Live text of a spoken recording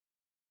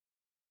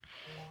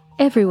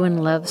Everyone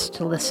loves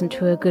to listen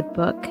to a good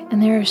book,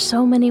 and there are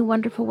so many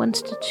wonderful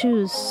ones to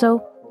choose,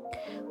 so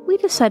we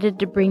decided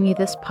to bring you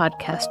this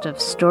podcast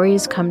of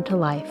Stories Come to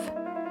Life.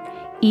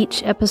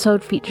 Each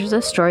episode features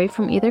a story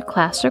from either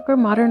classic or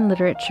modern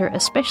literature,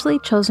 especially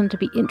chosen to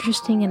be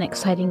interesting and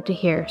exciting to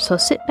hear. So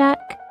sit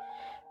back,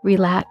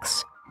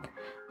 relax,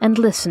 and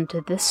listen to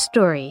this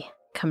story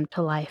come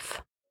to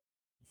life.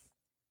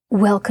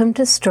 Welcome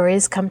to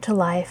Stories Come to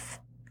Life.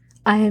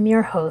 I am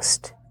your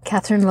host,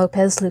 Catherine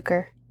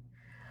Lopez-Luker.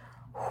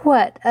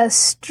 What a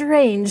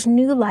strange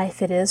new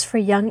life it is for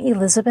young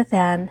Elizabeth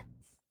Ann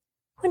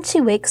when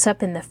she wakes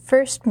up in the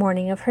first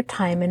morning of her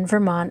time in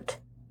Vermont.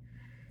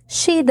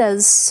 She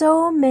does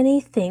so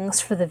many things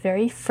for the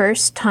very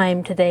first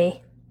time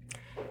today.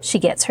 She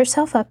gets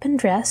herself up and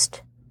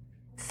dressed,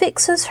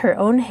 fixes her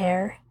own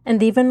hair,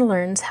 and even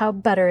learns how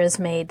butter is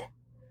made.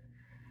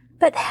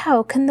 But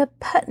how can the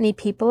Putney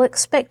people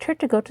expect her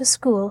to go to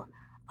school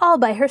all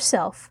by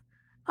herself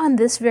on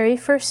this very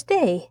first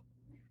day?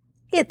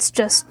 It's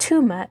just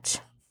too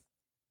much.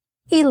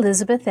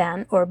 Elizabeth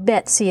Ann, or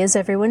Betsy as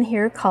everyone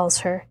here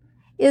calls her,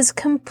 is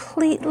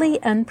completely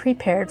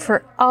unprepared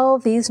for all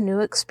these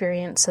new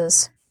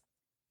experiences.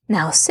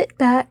 Now sit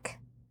back,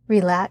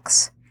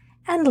 relax,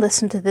 and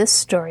listen to this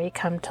story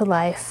come to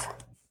life.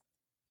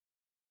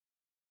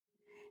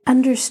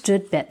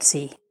 Understood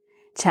Betsy,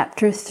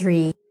 Chapter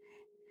 3,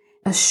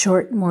 A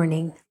Short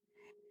Morning.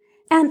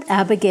 Aunt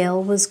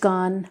Abigail was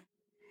gone.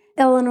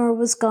 Eleanor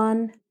was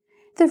gone.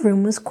 The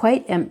room was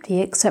quite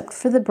empty except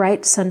for the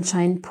bright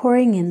sunshine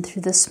pouring in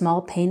through the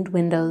small-paned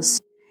windows.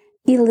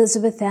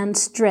 Elizabeth Ann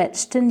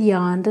stretched and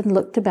yawned and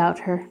looked about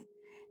her.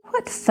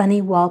 What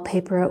funny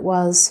wallpaper it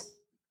was.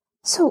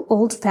 So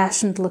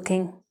old-fashioned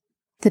looking.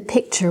 The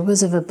picture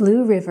was of a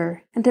blue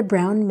river and a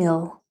brown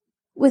mill,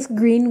 with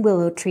green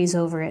willow trees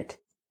over it.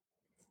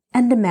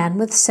 And a man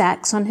with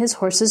sacks on his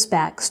horse's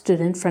back stood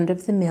in front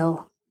of the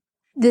mill.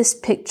 This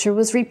picture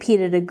was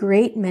repeated a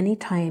great many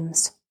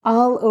times,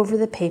 all over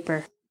the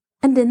paper.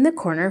 And in the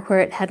corner where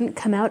it hadn't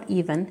come out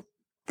even,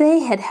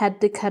 they had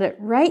had to cut it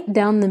right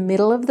down the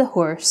middle of the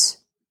horse.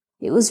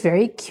 It was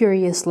very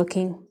curious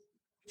looking.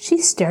 She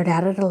stared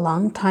at it a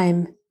long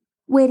time,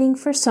 waiting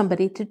for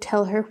somebody to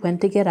tell her when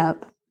to get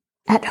up.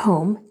 At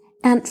home,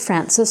 Aunt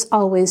Frances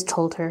always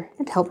told her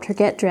and helped her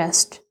get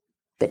dressed.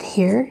 But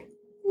here,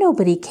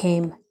 nobody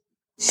came.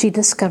 She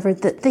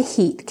discovered that the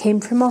heat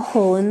came from a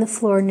hole in the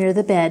floor near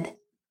the bed,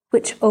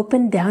 which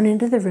opened down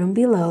into the room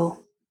below.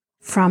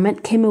 From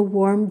it came a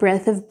warm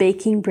breath of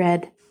baking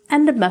bread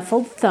and a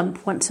muffled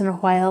thump once in a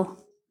while.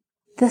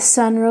 The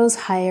sun rose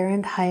higher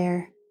and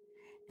higher,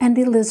 and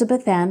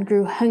Elizabeth Ann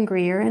grew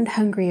hungrier and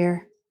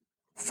hungrier.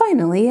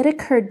 Finally, it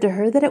occurred to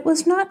her that it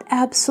was not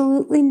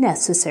absolutely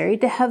necessary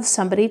to have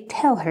somebody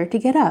tell her to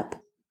get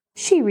up.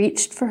 She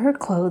reached for her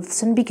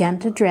clothes and began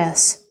to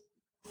dress.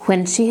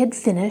 When she had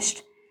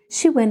finished,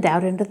 she went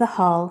out into the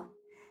hall,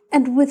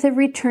 and with a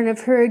return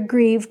of her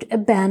aggrieved,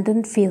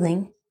 abandoned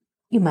feeling,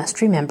 you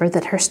must remember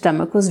that her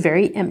stomach was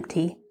very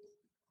empty,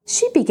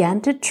 she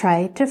began to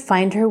try to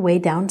find her way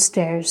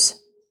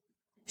downstairs.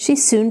 She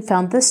soon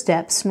found the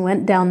steps and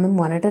went down them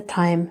one at a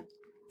time,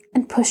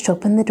 and pushed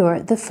open the door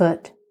at the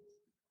foot.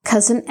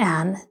 Cousin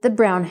Anne, the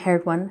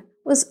brown-haired one,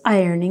 was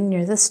ironing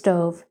near the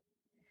stove.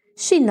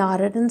 She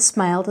nodded and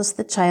smiled as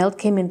the child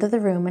came into the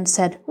room and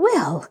said,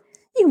 "Well,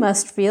 you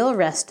must feel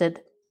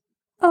rested."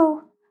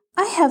 "Oh,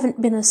 I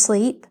haven't been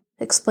asleep,"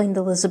 explained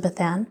Elizabeth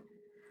Ann.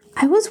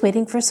 "I was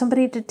waiting for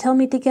somebody to tell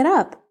me to get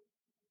up."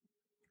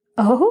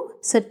 "Oh,"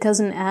 said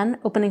Cousin Anne,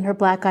 opening her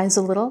black eyes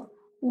a little.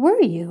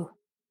 "Were you?"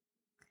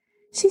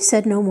 She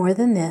said no more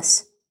than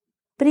this,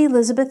 but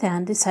Elizabeth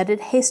Ann decided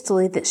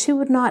hastily that she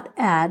would not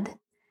add,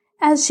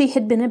 as she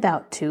had been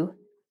about to,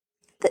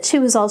 that she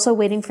was also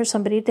waiting for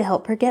somebody to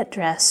help her get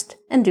dressed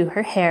and do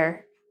her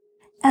hair.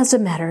 As a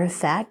matter of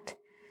fact,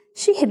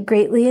 she had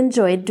greatly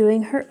enjoyed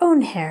doing her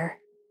own hair,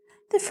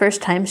 the first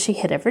time she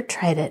had ever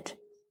tried it.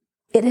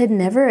 It had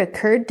never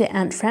occurred to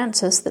Aunt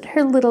Frances that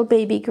her little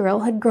baby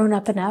girl had grown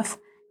up enough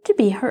to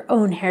be her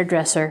own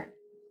hairdresser,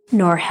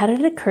 nor had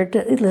it occurred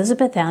to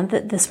Elizabeth Ann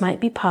that this might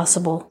be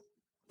possible.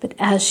 But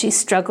as she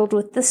struggled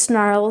with the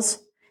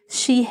snarls,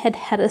 she had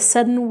had a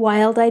sudden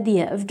wild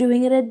idea of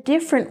doing it a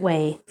different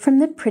way from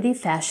the pretty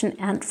fashion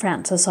Aunt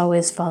Frances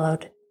always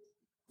followed.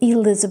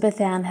 Elizabeth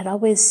Ann had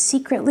always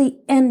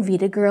secretly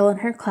envied a girl in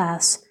her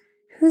class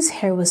whose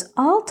hair was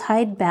all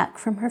tied back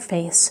from her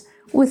face,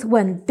 with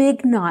one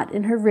big knot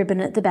in her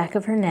ribbon at the back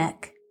of her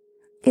neck.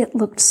 It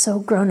looked so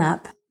grown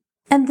up,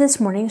 and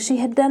this morning she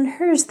had done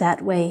hers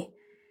that way,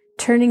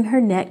 turning her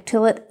neck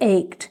till it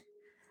ached,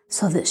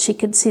 so that she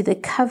could see the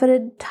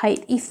coveted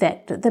tight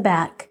effect at the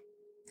back.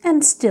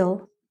 And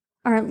still,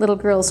 aren't little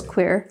girls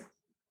queer?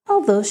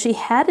 Although she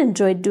had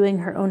enjoyed doing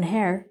her own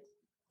hair,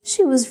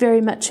 she was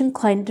very much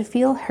inclined to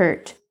feel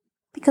hurt,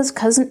 because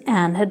Cousin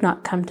Anne had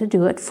not come to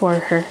do it for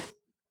her.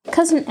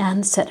 Cousin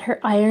Anne set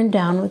her iron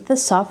down with the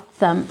soft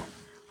thump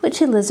which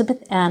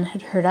Elizabeth Ann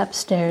had heard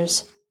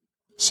upstairs.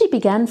 She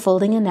began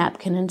folding a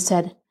napkin and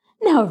said,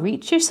 "Now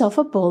reach yourself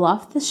a bowl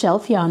off the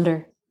shelf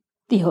yonder.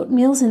 The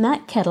oatmeal's in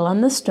that kettle on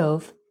the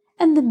stove,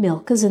 and the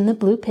milk is in the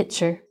blue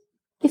pitcher.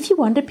 If you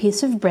want a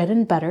piece of bread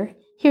and butter,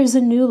 here's a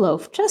new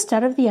loaf just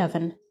out of the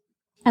oven,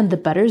 and the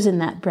butter's in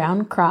that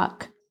brown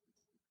crock."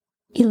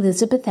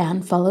 Elizabeth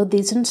Ann followed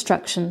these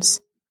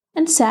instructions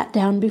and sat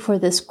down before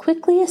this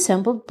quickly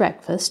assembled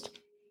breakfast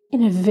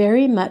in a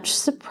very much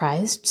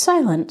surprised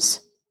silence.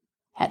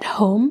 At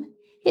home,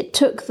 it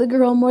took the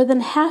girl more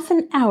than half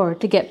an hour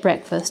to get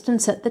breakfast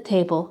and set the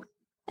table,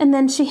 and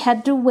then she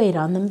had to wait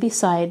on them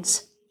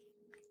besides.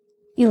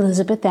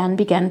 Elizabeth Ann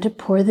began to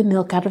pour the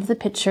milk out of the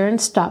pitcher and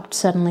stopped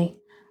suddenly.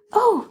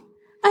 "Oh,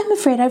 I'm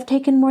afraid I've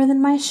taken more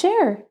than my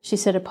share," she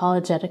said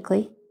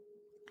apologetically.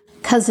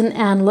 Cousin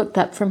Anne looked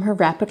up from her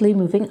rapidly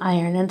moving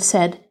iron and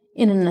said,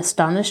 in an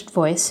astonished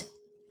voice,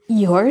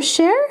 "Your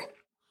share?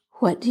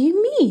 What do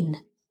you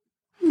mean?"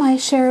 "My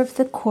share of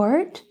the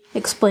quart,"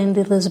 explained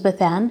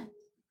Elizabeth Ann.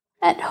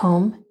 At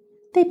home,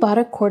 they bought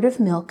a quart of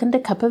milk and a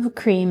cup of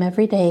cream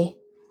every day,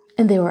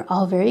 and they were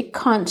all very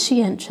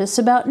conscientious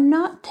about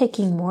not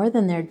taking more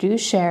than their due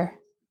share.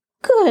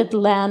 "Good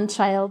land,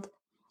 child!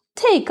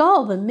 Take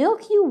all the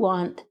milk you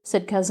want,"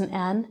 said Cousin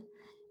Anne,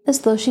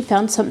 as though she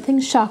found something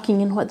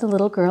shocking in what the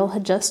little girl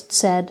had just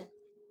said.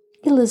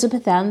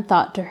 Elizabeth Ann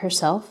thought to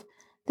herself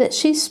that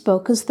she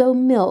spoke as though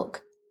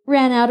milk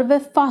ran out of a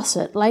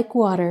faucet like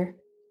water.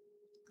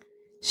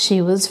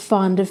 She was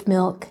fond of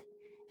milk,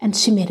 and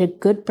she made a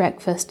good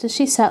breakfast as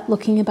she sat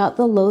looking about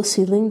the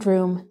low-ceilinged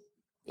room.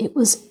 It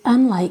was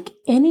unlike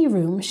any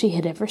room she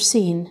had ever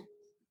seen.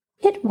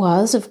 It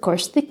was, of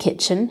course, the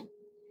kitchen,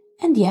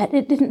 and yet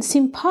it didn't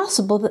seem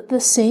possible that the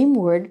same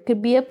word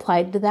could be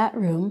applied to that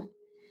room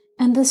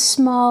and the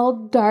small,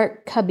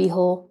 dark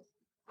cubbyhole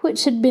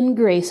which had been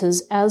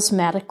Grace's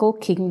asthmatical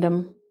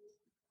kingdom.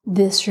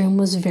 This room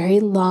was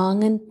very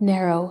long and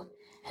narrow,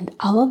 and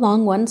all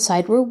along one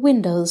side were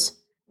windows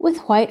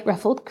with white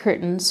ruffled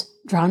curtains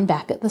drawn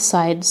back at the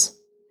sides,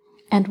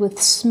 and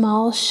with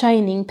small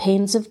shining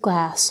panes of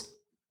glass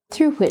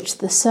through which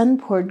the sun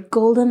poured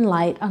golden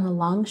light on a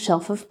long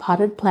shelf of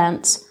potted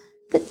plants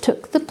that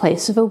took the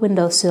place of a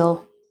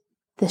window-sill.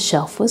 The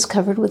shelf was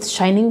covered with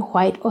shining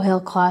white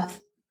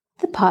oilcloth.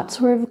 The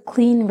pots were of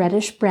clean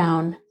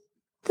reddish-brown,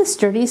 the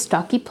sturdy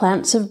stocky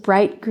plants of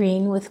bright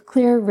green with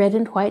clear red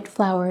and white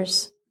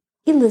flowers.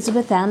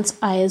 Elizabeth Ann's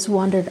eyes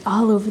wandered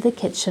all over the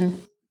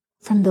kitchen,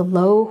 from the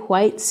low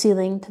white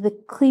ceiling to the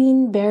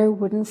clean bare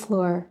wooden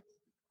floor,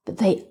 but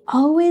they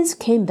always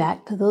came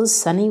back to those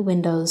sunny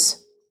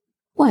windows.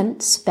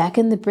 Once, back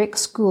in the brick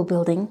school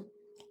building,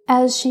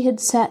 as she had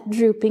sat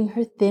drooping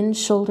her thin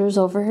shoulders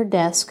over her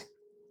desk,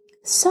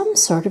 some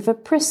sort of a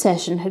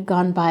procession had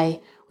gone by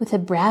with a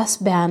brass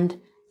band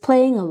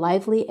playing a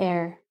lively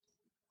air.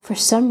 For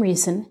some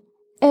reason,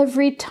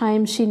 every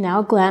time she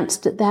now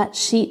glanced at that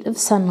sheet of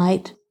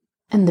sunlight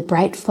and the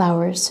bright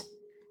flowers,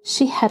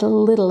 she had a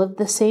little of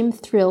the same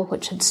thrill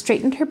which had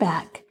straightened her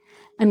back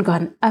and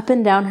gone up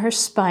and down her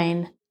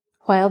spine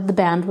while the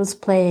band was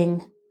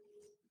playing.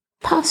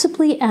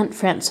 Possibly Aunt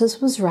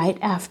Frances was right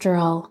after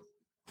all,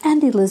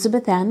 and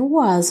Elizabeth Ann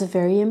was a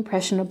very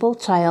impressionable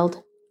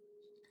child.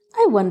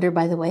 I wonder,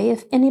 by the way,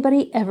 if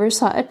anybody ever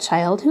saw a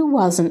child who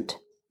wasn't.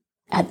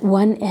 At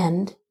one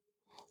end,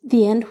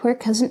 the end where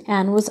Cousin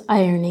Anne was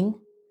ironing,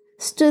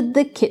 stood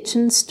the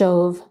kitchen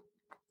stove,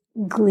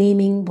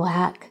 gleaming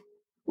black,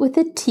 with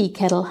a tea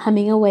kettle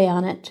humming away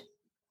on it,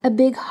 a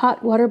big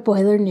hot water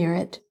boiler near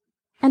it,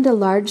 and a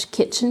large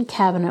kitchen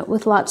cabinet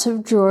with lots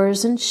of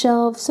drawers and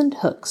shelves and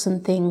hooks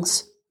and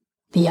things.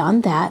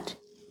 Beyond that,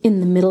 in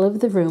the middle of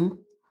the room,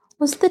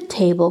 was the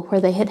table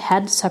where they had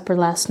had supper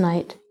last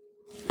night,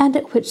 and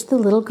at which the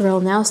little girl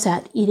now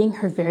sat eating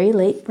her very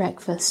late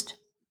breakfast.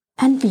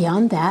 And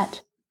beyond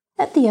that,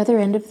 at the other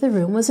end of the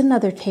room was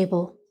another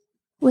table,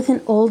 with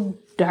an old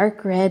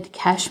dark red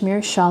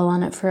cashmere shawl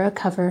on it for a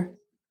cover.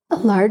 A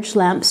large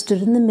lamp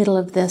stood in the middle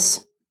of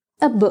this,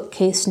 a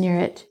bookcase near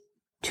it,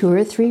 2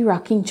 or 3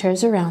 rocking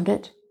chairs around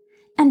it,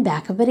 and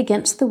back of it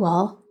against the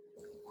wall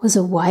was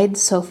a wide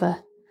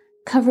sofa,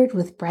 covered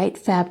with bright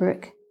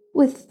fabric,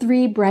 with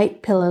 3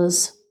 bright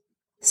pillows.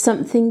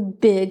 Something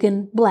big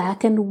and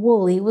black and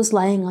woolly was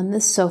lying on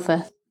this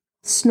sofa,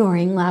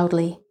 snoring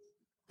loudly.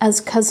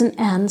 As Cousin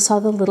Anne saw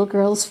the little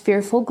girl's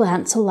fearful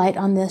glance alight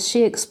on this,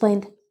 she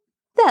explained,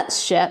 "That's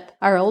Shep,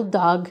 our old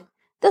dog.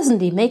 Doesn't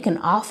he make an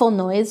awful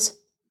noise?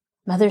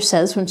 Mother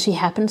says when she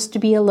happens to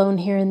be alone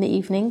here in the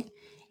evening,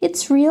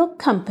 it's real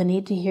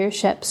company to hear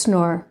Shep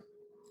snore.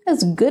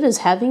 As good as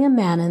having a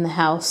man in the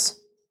house."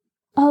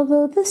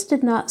 Although this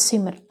did not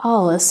seem at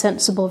all a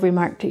sensible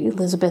remark to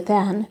Elizabeth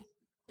Ann,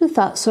 who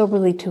thought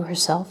soberly to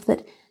herself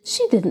that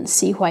she didn't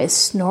see why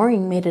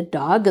snoring made a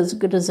dog as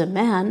good as a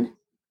man,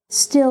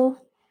 still,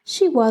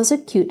 she was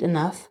acute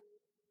enough,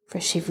 for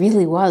she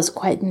really was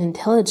quite an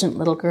intelligent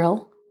little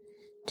girl,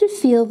 to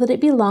feel that it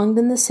belonged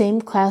in the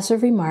same class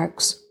of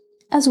remarks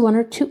as 1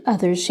 or 2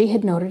 others she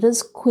had noted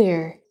as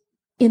queer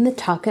in the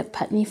talk at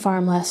Putney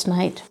Farm last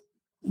night.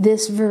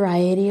 This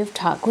variety of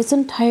talk was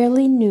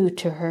entirely new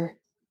to her.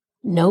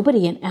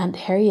 Nobody in Aunt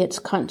Harriet's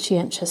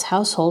conscientious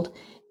household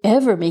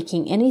ever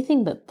making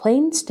anything but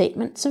plain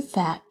statements of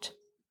fact.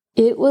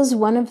 It was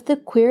one of the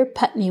queer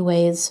Putney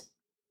ways,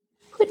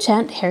 which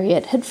Aunt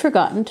Harriet had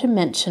forgotten to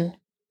mention.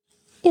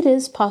 It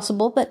is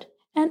possible that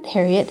Aunt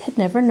Harriet had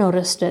never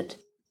noticed it.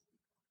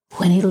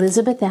 When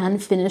Elizabeth Ann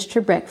finished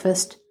her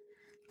breakfast,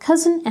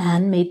 Cousin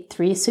Anne made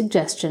 3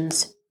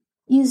 suggestions,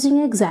 using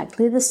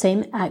exactly the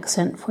same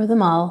accent for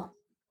them all.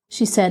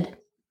 She said,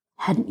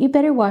 "Hadn't you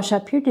better wash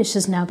up your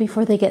dishes now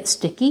before they get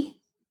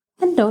sticky?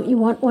 And don't you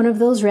want one of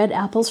those red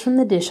apples from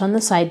the dish on the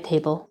side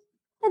table?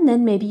 And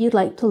then maybe you'd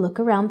like to look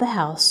around the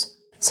house,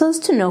 so as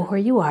to know where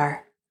you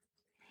are."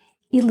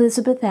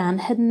 Elizabeth Ann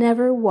had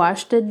never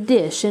washed a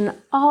dish in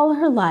all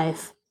her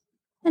life,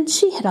 and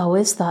she had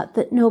always thought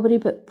that nobody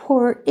but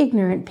poor,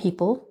 ignorant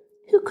people,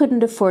 who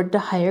couldn't afford to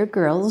hire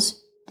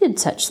girls, did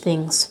such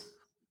things.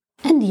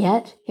 And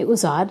yet, it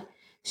was odd,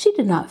 she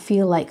did not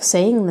feel like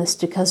saying this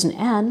to Cousin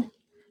Anne,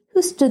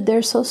 who stood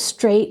there so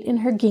straight in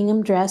her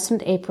gingham dress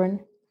and apron,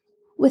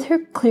 with her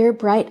clear,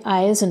 bright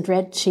eyes and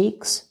red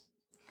cheeks.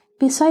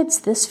 Besides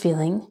this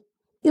feeling,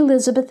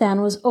 Elizabeth Ann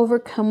was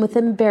overcome with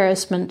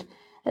embarrassment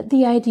at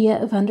the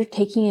idea of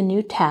undertaking a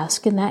new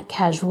task in that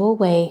casual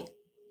way.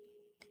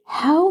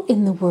 How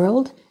in the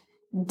world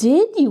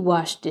did you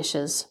wash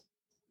dishes?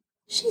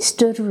 She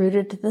stood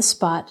rooted to the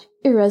spot,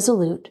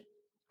 irresolute,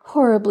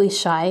 horribly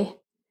shy,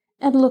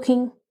 and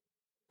looking,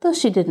 though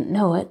she didn't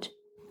know it,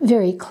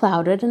 very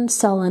clouded and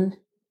sullen.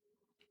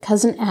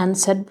 Cousin Anne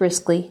said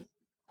briskly,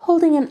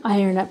 holding an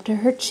iron up to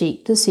her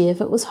cheek to see if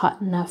it was hot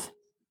enough,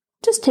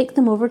 "Just take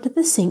them over to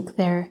the sink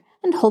there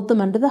and hold them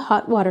under the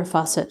hot water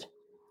faucet.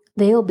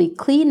 They'll be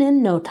clean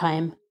in no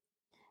time.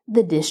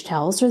 The dish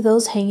towels are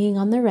those hanging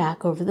on the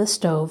rack over the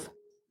stove."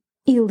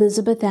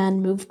 Elizabeth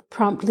Ann moved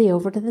promptly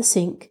over to the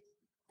sink,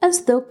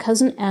 as though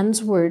Cousin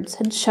Anne's words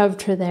had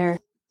shoved her there.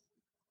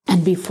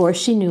 And before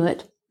she knew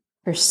it,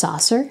 her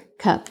saucer,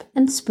 cup,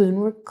 and spoon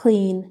were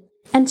clean,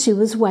 and she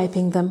was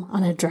wiping them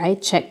on a dry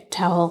checked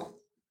towel.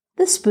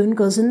 "The spoon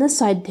goes in the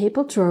side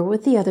table drawer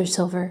with the other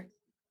silver,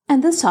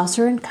 and the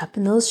saucer and cup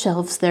in those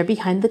shelves there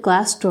behind the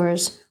glass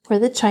doors where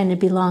the china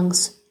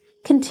belongs,"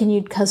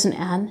 continued Cousin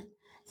Anne,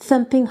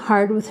 thumping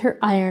hard with her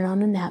iron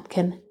on a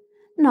napkin,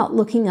 not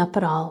looking up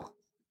at all.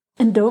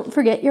 "And don't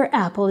forget your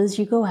apple as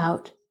you go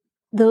out.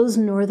 Those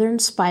northern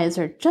spies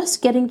are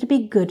just getting to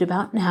be good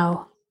about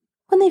now.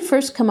 When they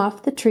first come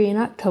off the tree in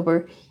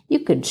October, you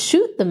could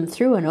shoot them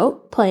through an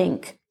oak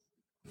plank."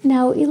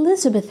 Now,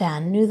 Elizabeth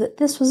Ann knew that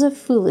this was a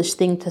foolish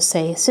thing to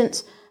say,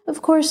 since,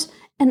 of course,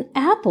 an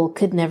apple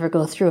could never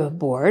go through a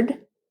board.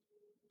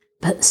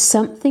 But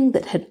something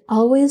that had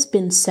always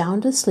been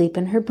sound asleep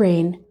in her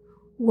brain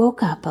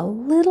woke up a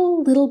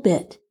little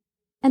bit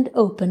and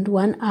opened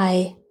one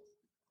eye,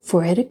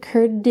 for it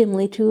occurred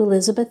dimly to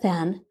Elizabeth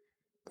Ann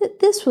that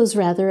this was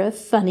rather a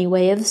funny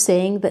way of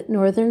saying that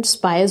northern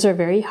spies are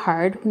very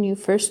hard when you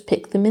first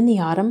pick them in the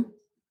autumn.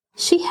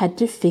 She had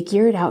to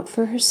figure it out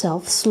for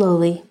herself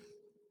slowly,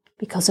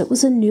 because it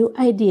was a new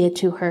idea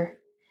to her,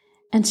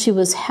 and she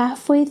was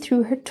halfway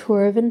through her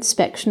tour of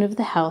inspection of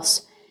the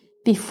house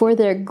before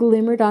there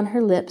glimmered on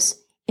her lips,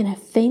 in a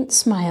faint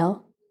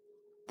smile,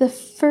 the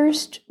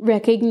first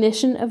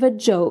recognition of a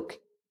joke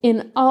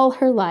in all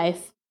her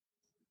life.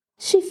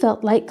 She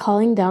felt like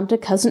calling down to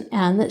Cousin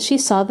Anne that she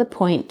saw the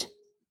point,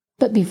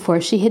 but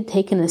before she had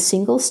taken a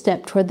single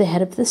step toward the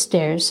head of the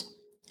stairs,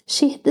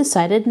 she had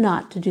decided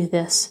not to do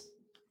this.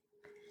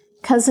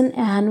 Cousin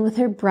Anne, with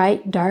her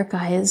bright, dark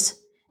eyes,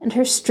 and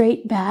her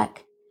straight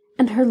back,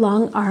 and her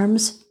long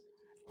arms,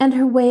 and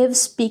her way of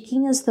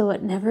speaking as though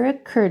it never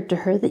occurred to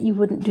her that you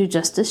wouldn't do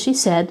just as she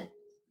said,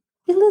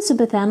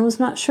 Elizabeth Ann was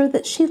not sure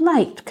that she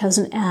liked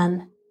Cousin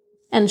Anne,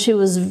 and she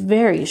was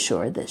very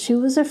sure that she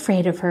was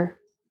afraid of her.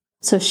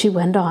 So she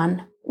went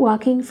on,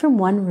 walking from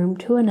one room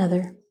to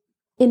another,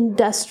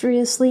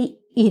 industriously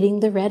eating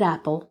the red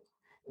apple,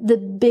 the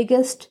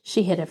biggest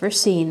she had ever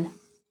seen.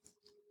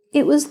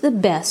 It was the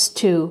best,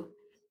 too,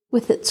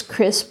 with its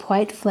crisp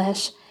white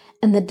flesh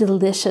and the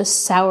delicious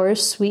sour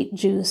sweet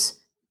juice,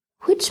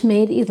 which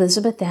made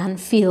Elizabeth Ann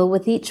feel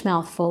with each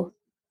mouthful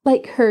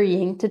like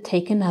hurrying to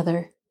take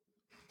another.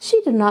 She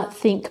did not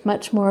think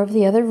much more of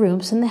the other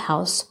rooms in the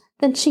house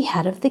than she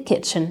had of the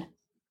kitchen.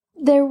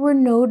 There were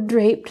no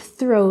draped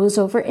throws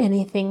over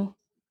anything.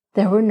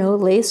 There were no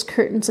lace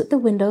curtains at the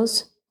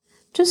windows,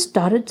 just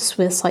dotted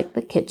Swiss like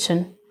the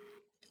kitchen.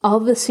 All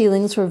the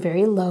ceilings were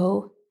very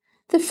low.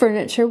 The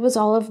furniture was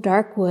all of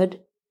dark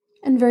wood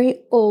and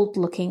very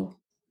old-looking.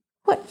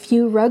 What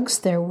few rugs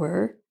there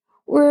were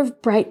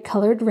of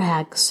bright-colored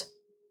rags.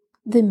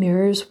 The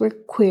mirrors were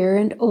queer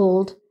and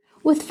old,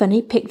 with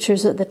funny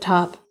pictures at the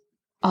top.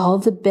 All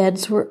the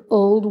beds were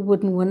old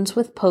wooden ones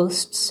with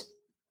posts,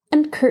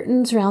 and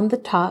curtains round the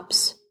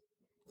tops.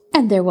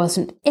 And there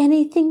wasn't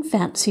anything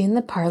fancy in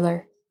the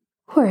parlor,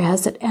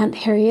 whereas at Aunt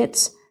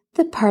Harriet's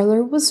the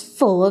parlor was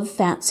full of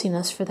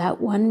fanciness for that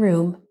one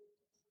room.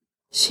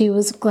 She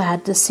was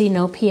glad to see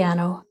no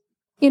piano.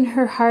 In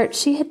her heart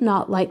she had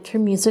not liked her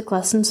music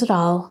lessons at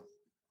all,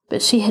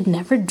 but she had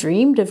never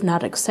dreamed of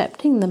not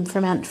accepting them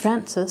from Aunt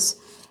Frances,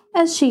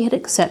 as she had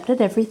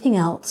accepted everything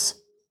else.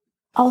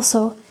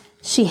 Also,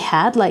 she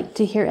had liked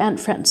to hear Aunt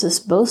Frances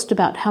boast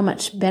about how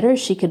much better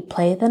she could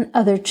play than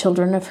other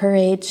children of her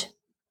age.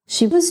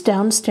 She was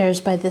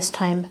downstairs by this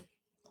time,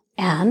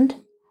 and,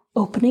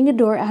 opening a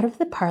door out of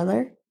the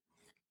parlor,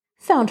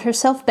 found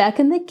herself back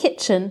in the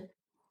kitchen,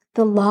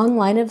 the long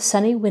line of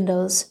sunny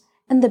windows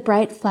and the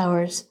bright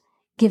flowers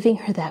giving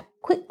her that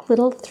quick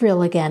little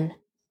thrill again.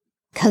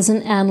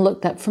 Cousin Anne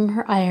looked up from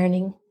her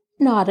ironing,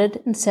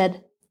 nodded, and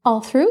said,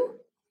 "All through?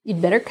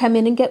 You'd better come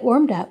in and get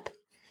warmed up.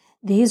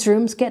 These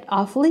rooms get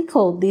awfully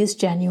cold these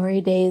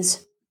January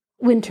days.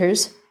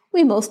 Winters,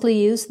 we mostly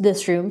use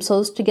this room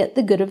so's to get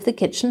the good of the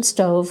kitchen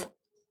stove."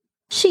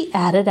 She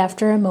added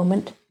after a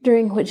moment,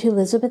 during which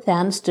Elizabeth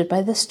Ann stood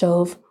by the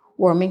stove,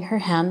 warming her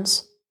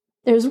hands,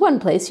 "There's one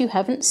place you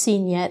haven't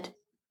seen yet,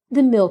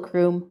 the milk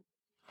room.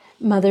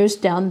 Mother's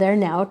down there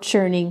now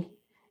churning.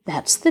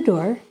 That's the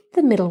door,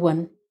 the middle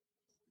one."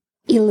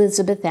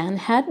 Elizabeth Ann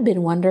had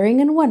been wondering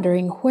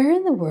where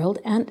in the world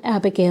Aunt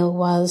Abigail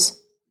was.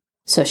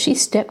 So she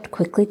stepped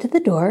quickly to the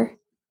door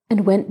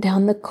and went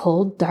down the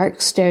cold,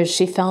 dark stairs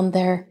she found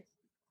there.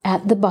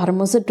 At the bottom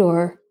was a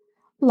door,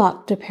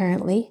 locked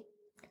apparently,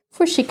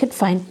 for she could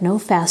find no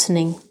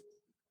fastening.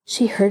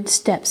 She heard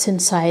steps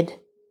inside.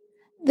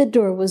 The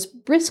door was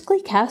briskly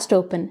cast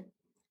open,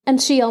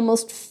 and she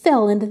almost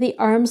fell into the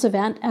arms of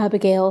Aunt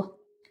Abigail,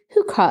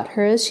 who caught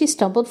her as she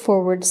stumbled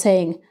forward,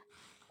 saying,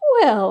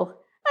 "Well,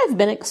 I've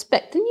been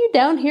expecting you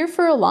down here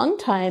for a long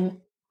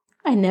time.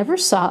 I never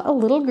saw a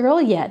little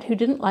girl yet who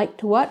didn't like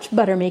to watch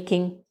butter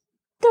making.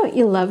 Don't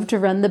you love to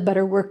run the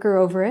butter worker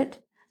over it?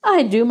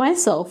 I do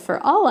myself, for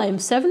all I'm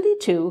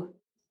 72.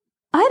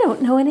 "I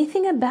don't know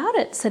anything about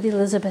it," said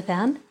Elizabeth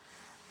Ann.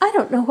 "I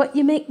don't know what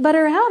you make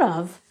butter out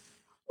of.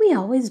 We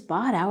always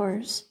bought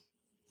ours."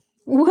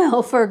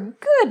 "Well, for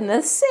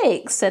goodness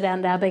sakes," said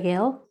Aunt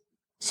Abigail.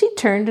 She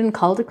turned and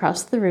called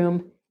across the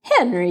room,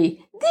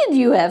 "Henry, did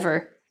you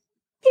ever?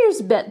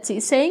 Here's Betsy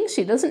saying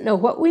she doesn't know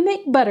what we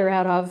make butter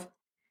out of.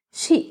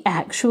 She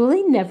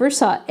actually never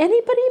saw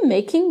anybody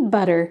making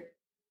butter."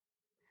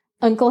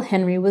 Uncle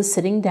Henry was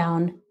sitting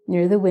down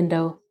near the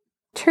window,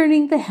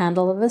 turning the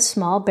handle of a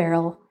small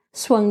barrel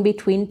swung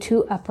between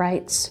two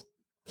uprights.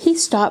 He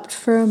stopped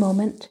for a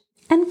moment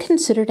and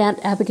considered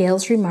Aunt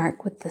Abigail's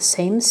remark with the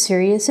same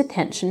serious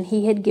attention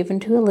he had given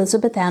to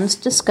Elizabeth Ann's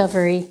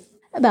discovery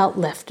about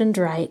left and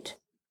right.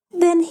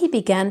 Then he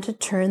began to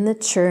turn the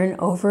churn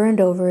over and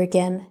over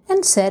again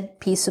and said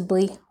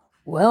peaceably,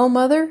 "Well,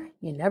 Mother,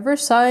 you never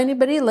saw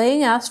anybody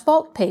laying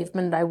asphalt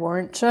pavement, I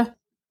warrant you,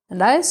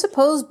 and I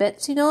suppose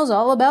Betsy knows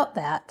all about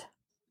that."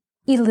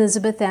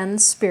 Elizabeth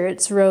Ann's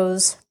spirits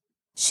rose.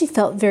 She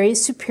felt very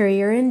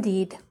superior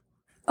indeed.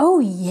 "Oh,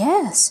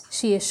 yes,"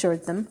 she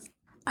assured them.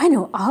 "I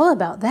know all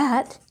about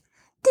that.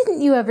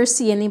 Didn't you ever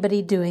see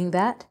anybody doing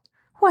that?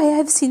 Why,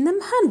 I've seen them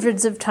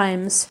hundreds of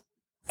times.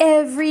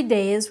 Every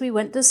day as we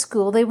went to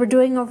school, they were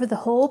doing over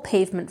the whole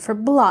pavement for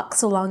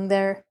blocks along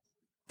there."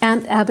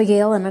 Aunt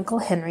Abigail and Uncle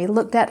Henry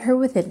looked at her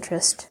with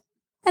interest,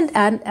 and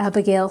Aunt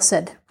Abigail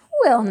said,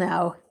 "Well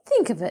now,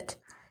 think of it.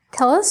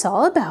 Tell us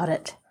all about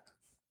it."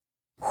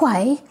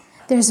 "Why,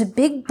 there's a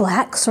big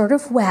black sort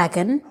of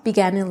wagon,"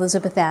 began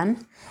Elizabeth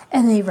Ann,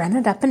 "and they run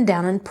it up and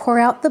down and pour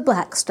out the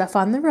black stuff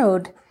on the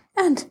road,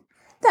 and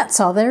that's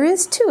all there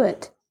is to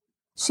it."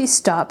 She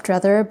stopped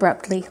rather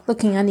abruptly,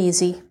 looking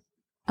uneasy.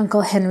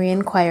 Uncle Henry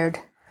inquired,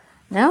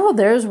 "Now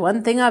there's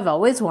one thing I've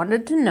always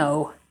wanted to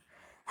know.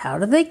 How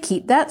do they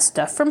keep that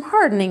stuff from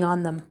hardening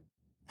on them?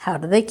 How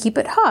do they keep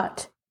it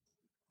hot?"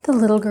 The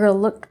little girl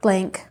looked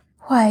blank.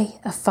 "Why,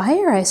 a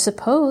fire, I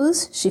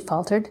suppose," she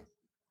faltered,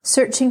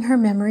 searching her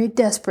memory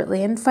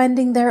desperately and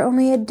finding there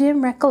only a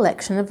dim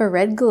recollection of a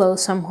red glow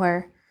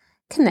somewhere,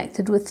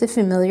 connected with the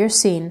familiar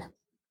scene.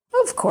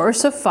 "Of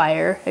course, a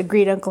fire,"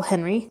 agreed Uncle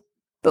Henry.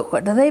 "But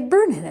what do they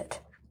burn in it?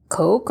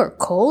 Coke or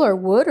coal or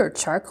wood or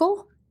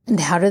charcoal? And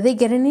how do they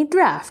get any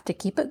draft to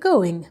keep it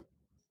going?"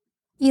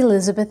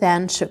 Elizabeth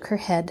Ann shook her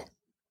head.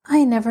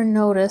 "I never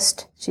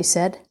noticed," she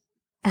said.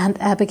 Aunt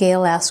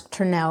Abigail asked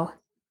her now,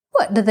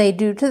 "What do they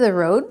do to the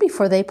road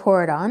before they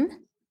pour it on?"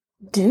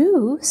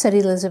 "Do?" said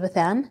Elizabeth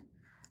Ann.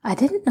 "I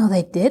didn't know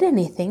they did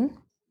anything."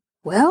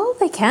 "Well,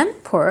 they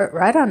can't pour it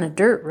right on a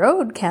dirt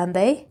road, can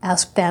they?"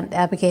 asked Aunt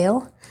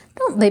Abigail.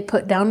 "Don't they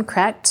put down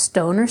cracked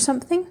stone or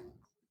something?"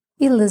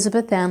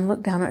 Elizabeth Ann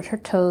looked down at her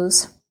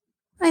toes.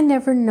 "I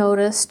never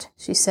noticed,"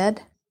 she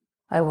said.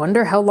 "I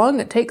wonder how long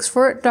it takes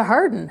for it to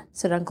harden,"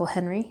 said Uncle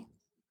Henry.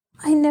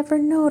 "I never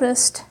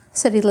noticed,"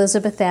 said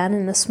Elizabeth Ann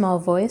in a small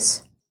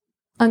voice.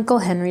 Uncle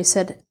Henry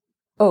said,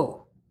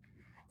 "Oh,"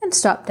 and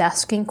stopped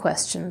asking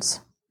questions.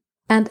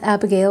 Aunt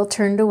Abigail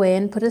turned away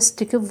and put a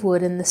stick of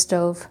wood in the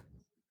stove.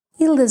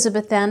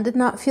 Elizabeth Ann did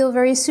not feel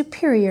very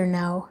superior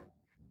now,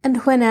 and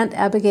when Aunt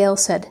Abigail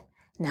said,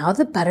 "Now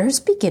the butter's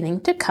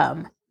beginning to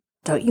come.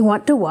 Don't you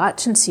want to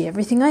watch and see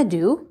everything I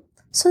do,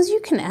 so's you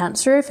can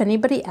answer if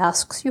anybody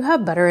asks you how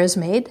butter is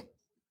made?"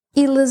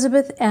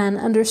 Elizabeth Ann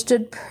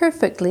understood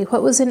perfectly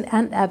what was in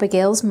Aunt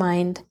Abigail's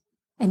mind,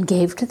 and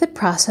gave to the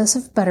process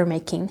of butter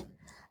making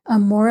a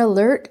more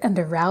alert and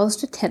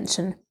aroused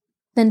attention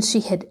than she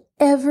had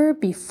ever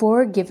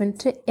before given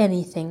to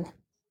anything.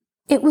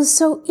 It was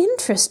so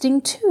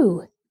interesting,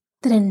 too,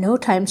 that in no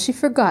time she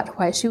forgot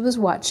why she was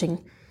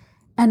watching,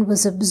 and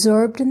was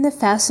absorbed in the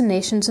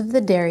fascinations of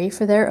the dairy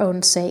for their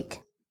own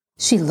sake.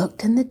 She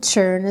looked in the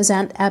churn as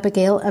Aunt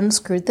Abigail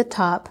unscrewed the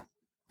top,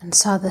 and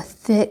saw the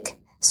thick,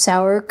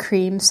 sour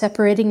cream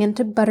separating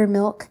into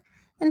buttermilk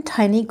and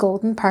tiny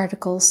golden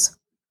particles.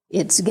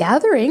 "It's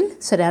gathering,"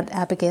 said Aunt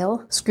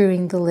Abigail,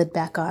 screwing the lid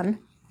back on.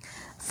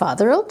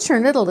 "Father'll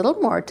churn it a little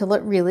more till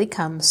it really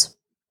comes.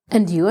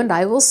 And you and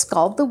I will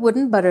scald the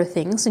wooden butter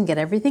things and get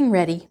everything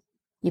ready.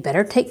 You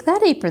better take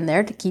that apron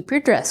there to keep your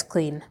dress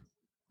clean."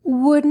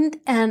 Wouldn't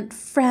Aunt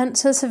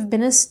Frances have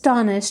been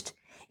astonished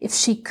if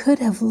she could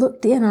have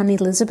looked in on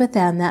Elizabeth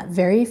Ann that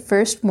very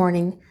first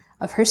morning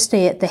of her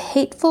stay at the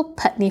hateful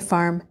Putney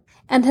farm,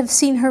 and have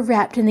seen her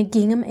wrapped in a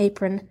gingham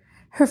apron,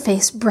 her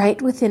face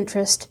bright with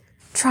interest,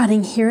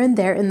 trotting here and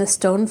there in the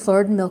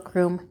stone-floored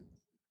milk-room.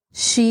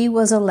 She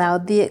was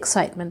allowed the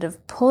excitement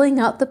of pulling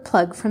out the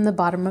plug from the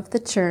bottom of the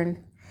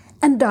churn,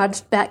 and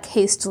dodged back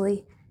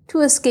hastily to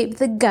escape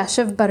the gush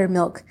of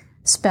buttermilk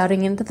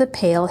spouting into the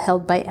pail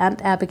held by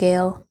Aunt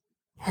Abigail.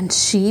 And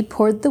she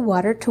poured the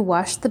water to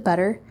wash the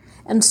butter,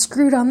 and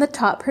screwed on the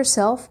top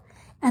herself,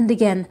 and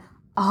again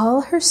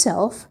all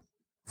herself,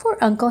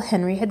 for Uncle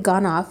Henry had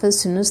gone off as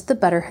soon as the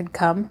butter had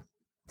come,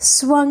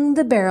 swung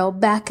the barrel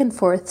back and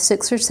forth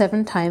 6 or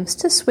 7 times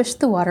to swish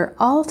the water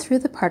all through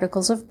the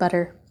particles of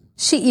butter.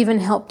 She even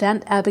helped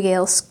Aunt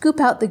Abigail scoop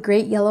out the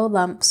great yellow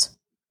lumps.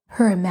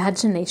 Her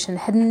imagination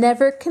had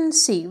never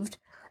conceived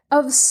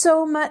of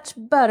so much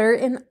butter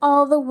in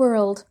all the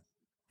world.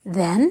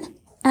 Then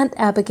Aunt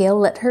Abigail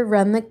let her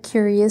run the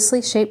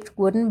curiously shaped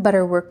wooden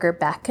butter worker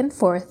back and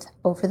forth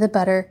over the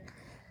butter,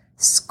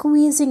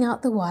 squeezing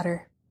out the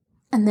water,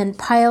 and then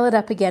pile it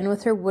up again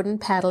with her wooden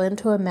paddle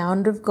into a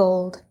mound of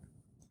gold.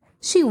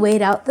 She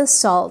weighed out the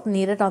salt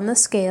needed on the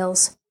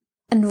scales,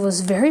 and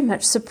was very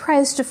much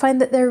surprised to find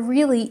that there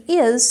really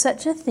is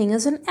such a thing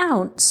as an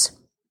ounce.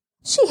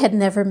 She had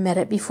never met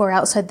it before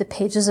outside the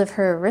pages of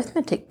her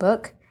arithmetic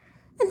book,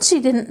 and she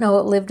didn't know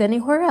it lived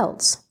anywhere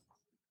else.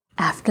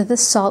 After the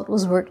salt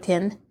was worked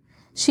in,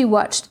 she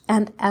watched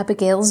Aunt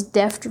Abigail's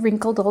deft,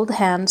 wrinkled old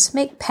hands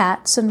make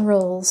pats and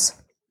rolls.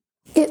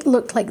 It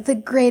looked like the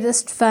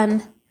greatest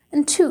fun,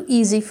 and too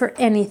easy for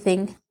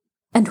anything.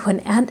 And when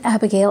Aunt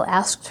Abigail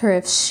asked her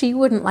if she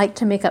wouldn't like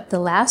to make up the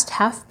last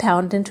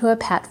half-pound into a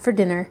pat for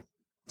dinner,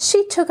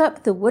 she took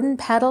up the wooden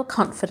paddle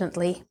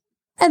confidently.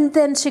 And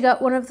then she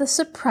got one of the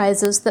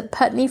surprises that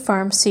Putney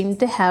Farm seemed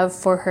to have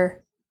for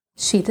her.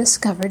 She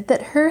discovered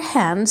that her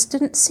hands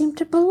didn't seem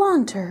to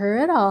belong to her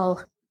at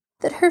all,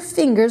 that her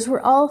fingers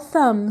were all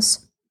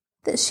thumbs,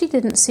 that she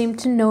didn't seem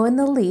to know in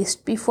the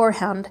least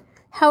beforehand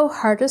how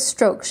hard a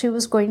stroke she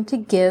was going to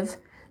give,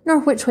 nor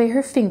which way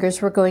her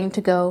fingers were going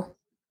to go.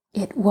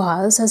 It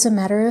was, as a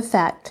matter of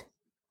fact,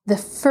 the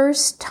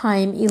first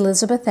time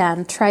Elizabeth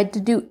Ann tried to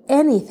do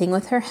anything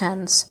with her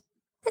hands,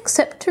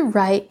 except to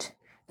write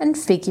and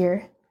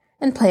figure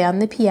and play on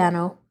the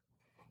piano,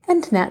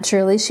 and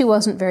naturally she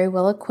wasn't very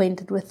well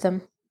acquainted with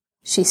them.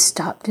 She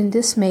stopped in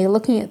dismay,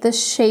 looking at the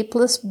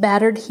shapeless,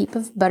 battered heap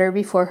of butter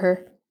before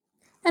her,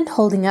 and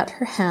holding out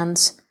her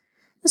hands,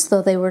 as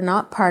though they were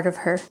not part of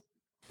her.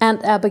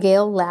 Aunt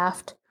Abigail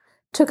laughed,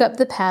 took up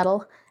the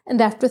paddle,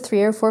 and after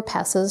 3 or 4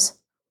 passes,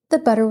 the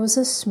butter was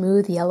a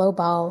smooth yellow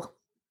ball.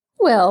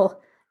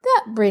 "Well,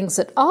 that brings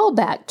it all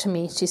back to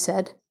me," she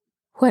said.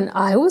 "When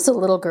I was a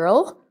little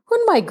girl, when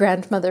my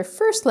grandmother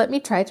first let me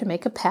try to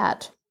make a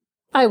pat.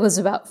 I was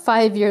about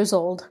 5 years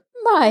old.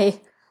 My,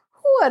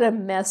 what a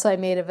mess I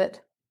made of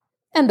it.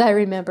 And I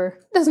remember,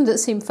 doesn't it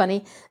seem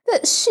funny,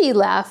 that she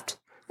laughed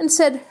and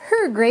said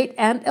her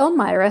great-aunt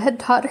Elmira had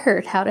taught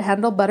her how to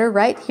handle butter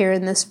right here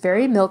in this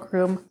very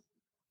milk-room.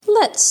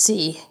 Let's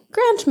see,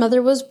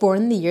 Grandmother was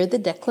born the year the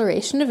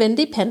Declaration of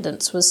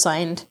Independence was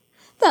signed.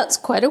 That's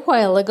quite a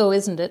while ago,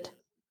 isn't it?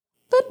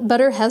 But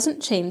butter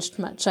hasn't changed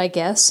much, I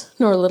guess,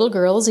 nor little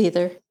girls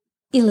either."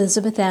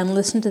 Elizabeth Ann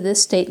listened to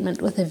this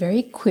statement with a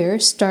very queer,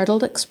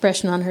 startled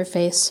expression on her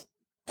face,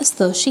 as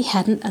though she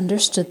hadn't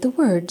understood the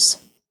words.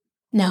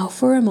 Now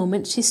for a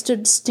moment she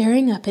stood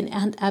staring up in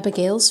Aunt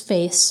Abigail's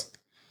face,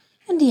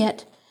 and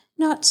yet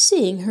not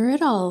seeing her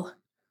at all,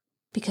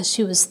 because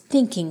she was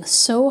thinking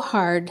so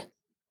hard.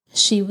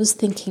 She was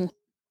thinking,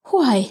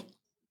 why,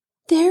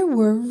 there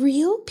were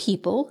real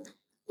people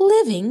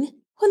living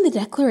when the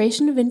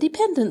Declaration of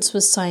Independence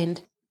was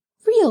signed.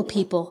 Real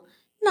people,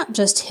 not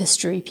just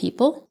history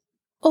people.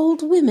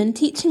 Old women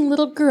teaching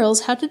little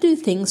girls how to do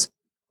things,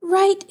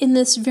 right in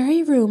this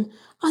very room,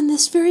 on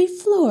this very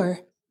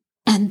floor.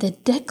 And the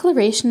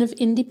Declaration of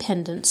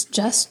Independence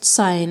just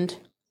signed.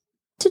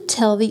 To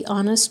tell the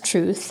honest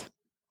truth,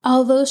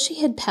 although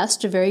she had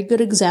passed a very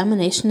good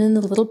examination in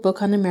the little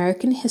book on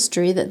American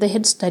history that they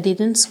had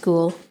studied in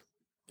school,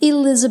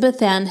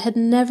 Elizabeth Ann had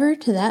never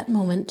to that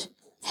moment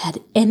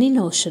had any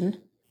notion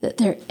that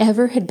there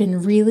ever had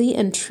been really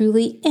and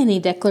truly any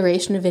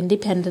Declaration of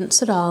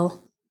Independence at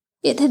all.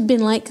 It had been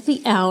like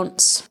the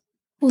ounce,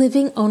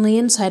 living only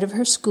inside of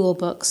her school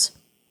books,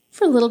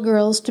 for little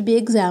girls to be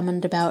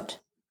examined about.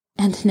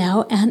 And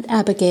now Aunt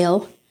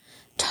Abigail,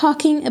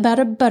 talking about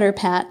a butter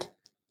pat,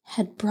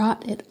 had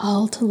brought it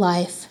all to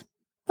life.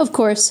 Of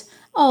course,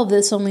 All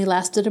this only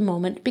lasted a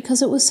moment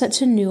because it was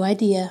such a new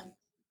idea.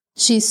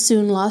 She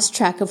soon lost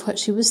track of what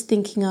she was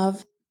thinking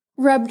of,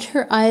 rubbed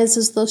her eyes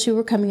as though she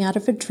were coming out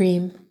of a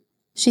dream.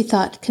 She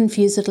thought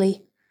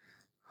confusedly,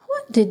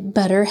 what did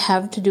butter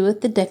have to do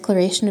with the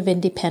Declaration of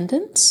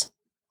Independence?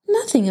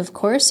 Nothing, of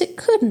course, it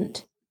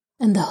couldn't.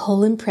 And the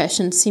whole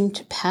impression seemed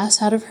to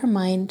pass out of her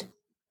mind.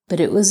 But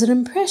it was an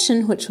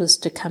impression which was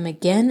to come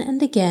again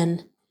and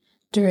again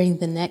during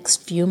the next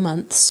few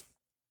months.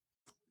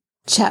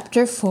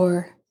 Chapter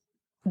 4.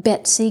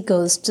 Betsy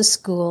Goes to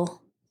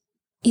School.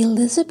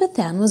 Elizabeth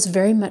Ann was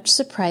very much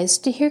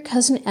surprised to hear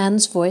Cousin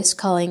Anne's voice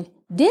calling,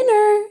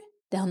 "Dinner!"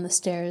 down the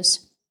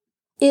stairs.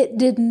 It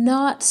did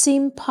not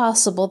seem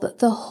possible that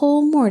the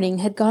whole morning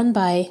had gone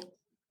by.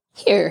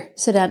 "Here,"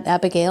 said Aunt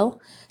Abigail,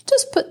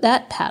 "just put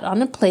that pat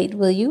on a plate,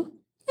 will you,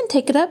 and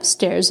take it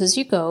upstairs as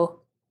you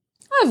go.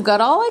 I've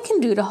got all I can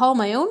do to haul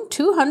my own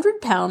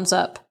 200 pounds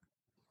up,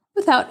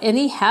 without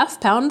any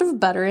half-pound of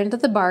butter into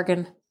the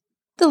bargain."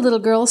 The little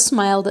girl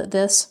smiled at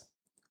this,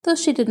 though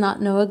she did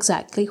not know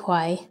exactly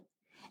why,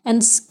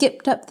 and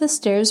skipped up the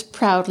stairs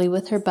proudly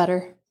with her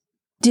butter.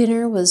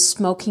 Dinner was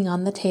smoking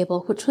on the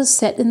table, which was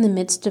set in the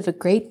midst of a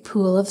great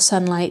pool of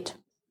sunlight.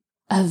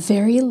 A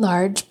very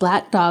large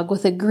black dog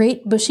with a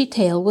great bushy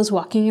tail was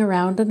walking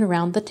around and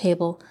around the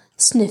table,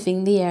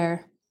 sniffing the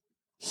air.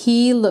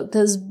 He looked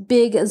as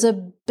big as a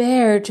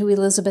bear to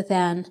Elizabeth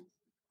Ann,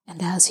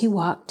 and as he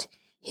walked,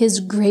 his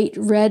great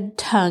red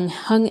tongue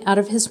hung out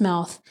of his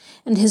mouth,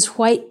 and his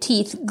white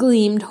teeth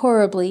gleamed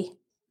horribly.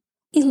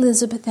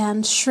 Elizabeth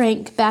Ann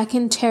shrank back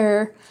in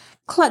terror,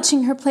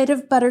 clutching her plate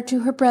of butter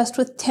to her breast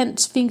with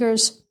tense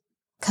fingers.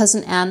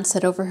 Cousin Anne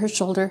said over her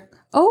shoulder,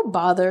 "Oh,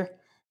 bother!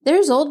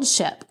 There's old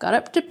Shep got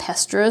up to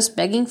pester us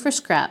begging for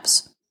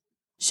scraps.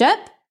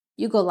 Shep,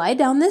 you go lie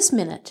down this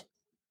minute."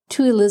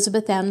 To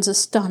Elizabeth Ann's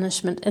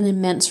astonishment and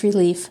immense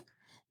relief,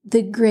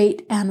 the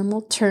great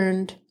animal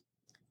turned,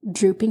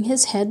 drooping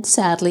his head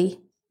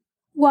sadly,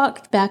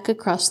 walked back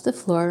across the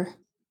floor,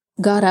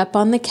 got up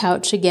on the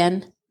couch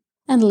again,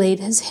 and laid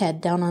his head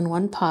down on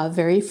one paw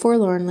very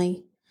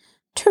forlornly,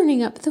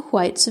 turning up the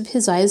whites of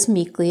his eyes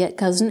meekly at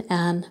Cousin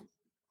Anne.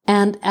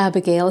 Aunt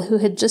Abigail, who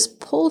had just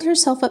pulled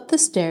herself up the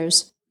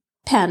stairs,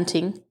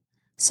 panting,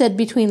 said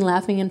between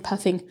laughing and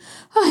puffing,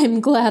 "I'm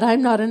glad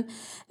I'm not an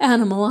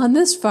animal on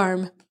this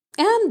farm.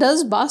 Anne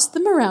does boss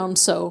them around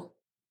so."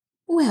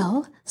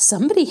 "Well,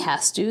 somebody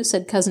has to,"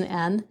 said Cousin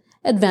Anne,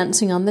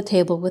 advancing on the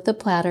table with a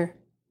platter.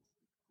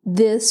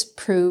 This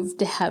proved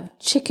to have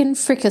chicken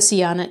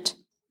fricassee on it,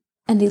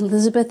 and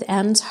Elizabeth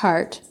Ann's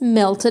heart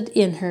melted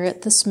in her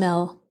at the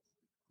smell.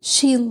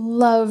 She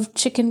loved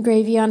chicken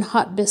gravy on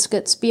hot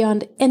biscuits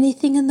beyond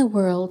anything in the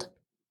world.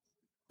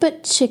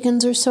 But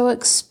chickens are so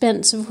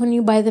expensive when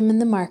you buy them in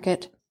the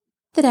market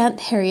that Aunt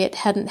Harriet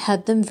hadn't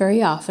had them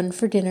very often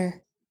for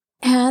dinner.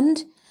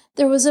 And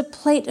there was a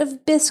plate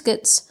of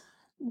biscuits,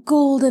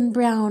 golden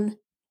brown,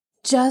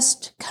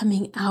 just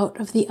coming out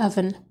of the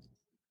oven.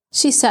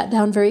 She sat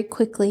down very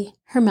quickly,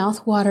 her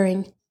mouth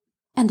watering,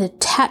 and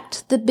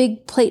attacked the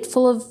big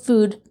plateful of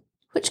food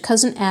which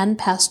Cousin Anne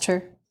passed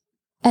her.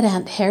 At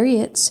Aunt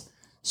Harriet's,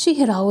 she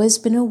had always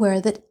been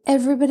aware that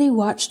everybody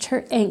watched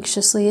her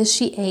anxiously as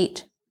she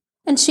ate,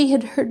 and she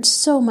had heard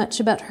so much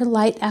about her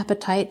light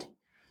appetite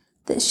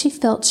that she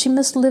felt she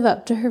must live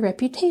up to her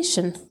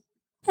reputation,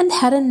 and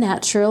had a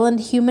natural and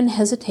human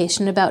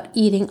hesitation about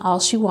eating all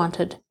she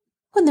wanted,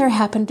 when there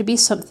happened to be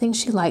something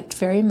she liked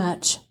very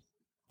much.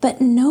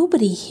 But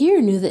nobody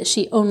here knew that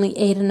she only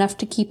ate enough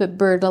to keep a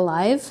bird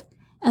alive,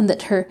 and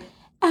that her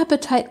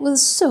appetite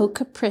was so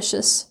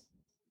capricious.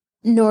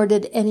 Nor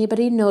did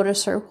anybody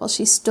notice her while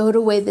she stowed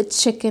away the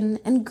chicken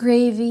and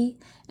gravy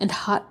and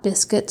hot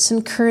biscuits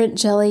and currant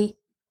jelly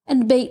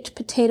and baked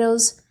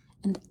potatoes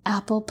and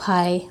apple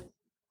pie.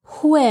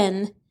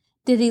 When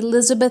did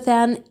Elizabeth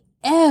Ann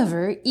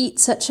ever eat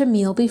such a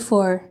meal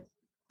before?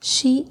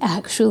 She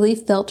actually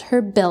felt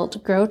her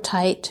belt grow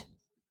tight.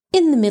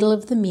 In the middle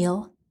of the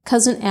meal,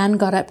 Cousin Anne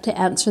got up to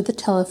answer the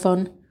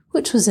telephone,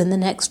 which was in the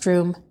next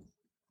room.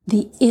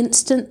 The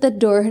instant the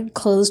door had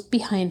closed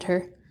behind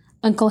her,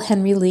 Uncle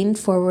Henry leaned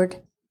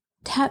forward,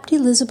 tapped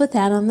Elizabeth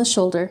Ann on the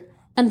shoulder,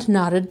 and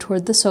nodded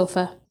toward the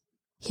sofa.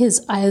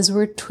 His eyes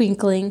were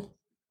twinkling,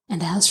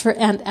 and as for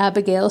Aunt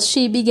Abigail,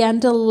 she began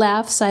to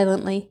laugh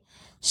silently,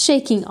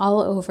 shaking all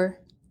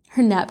over,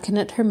 her napkin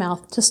at her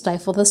mouth to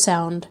stifle the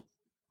sound.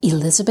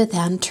 Elizabeth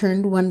Ann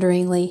turned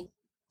wonderingly,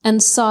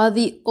 and saw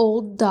the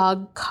old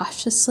dog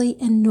cautiously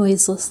and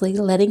noiselessly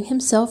letting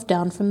himself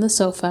down from the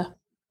sofa,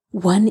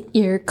 one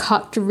ear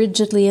cocked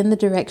rigidly in the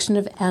direction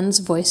of Anne's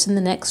voice in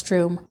the next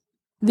room.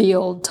 "The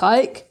old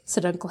tyke,"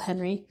 said Uncle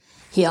Henry.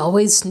 "He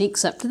always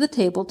sneaks up to the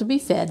table to be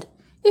fed,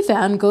 if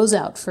Anne goes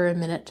out for a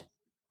minute.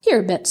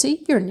 Here,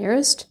 Betsy, you're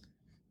nearest.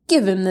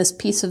 Give him this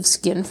piece of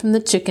skin from the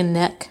chicken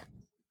neck."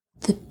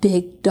 The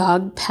big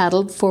dog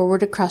paddled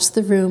forward across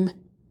the room,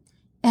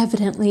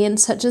 evidently in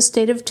such a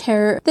state of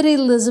terror that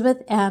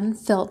Elizabeth Ann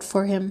felt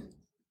for him.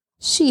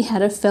 She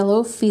had a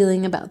fellow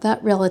feeling about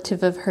that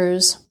relative of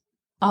hers.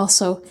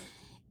 Also,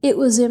 It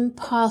was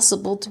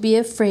impossible to be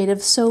afraid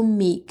of so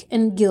meek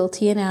and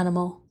guilty an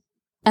animal.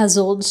 As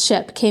old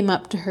Shep came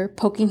up to her,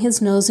 poking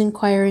his nose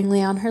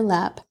inquiringly on her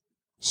lap,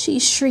 she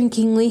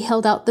shrinkingly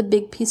held out the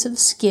big piece of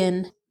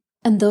skin,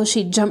 and though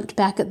she jumped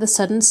back at the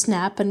sudden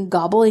snap and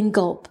gobbling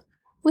gulp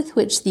with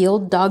which the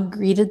old dog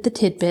greeted the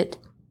tidbit,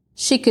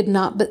 she could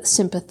not but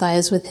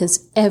sympathize with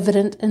his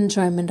evident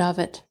enjoyment of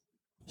it.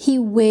 He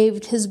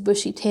waved his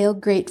bushy tail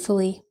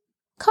gratefully,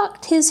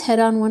 cocked his head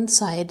on one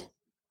side,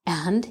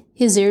 and,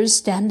 his ears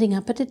standing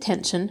up at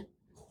attention,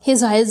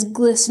 his eyes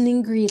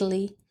glistening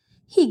greedily,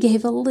 he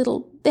gave a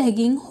little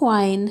begging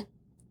whine.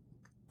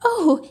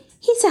 "Oh,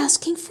 he's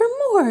asking for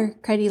more!"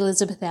 cried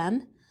Elizabeth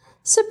Ann,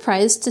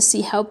 surprised to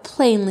see how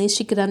plainly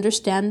she could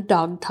understand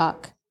dog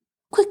talk.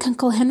 "Quick,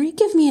 Uncle Henry,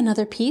 give me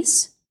another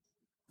piece."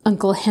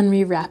 Uncle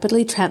Henry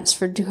rapidly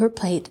transferred to her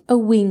plate a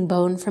wing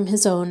bone from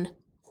his own,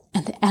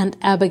 and Aunt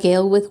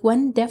Abigail, with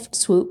one deft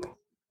swoop,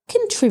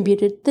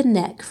 contributed the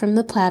neck from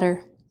the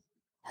platter.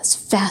 As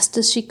fast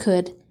as she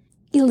could,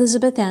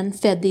 Elizabeth Ann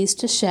fed these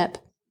to Shep,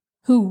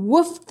 who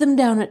woofed them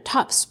down at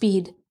top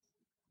speed,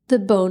 the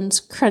bones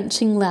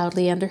crunching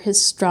loudly under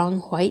his strong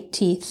white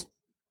teeth.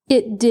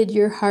 It did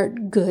your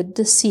heart good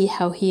to see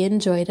how he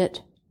enjoyed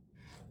it.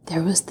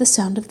 There was the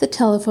sound of the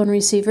telephone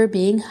receiver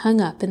being hung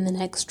up in the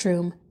next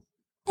room,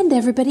 and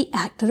everybody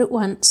acted at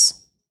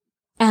once.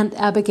 Aunt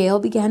Abigail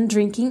began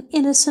drinking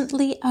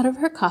innocently out of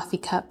her coffee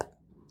cup,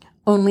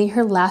 only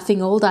her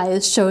laughing old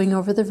eyes showing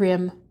over the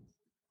rim.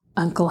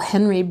 Uncle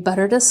Henry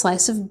buttered a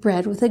slice of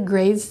bread with a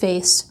grave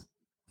face,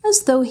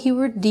 as though he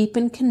were deep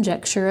in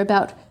conjecture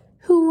about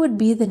who would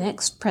be the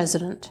next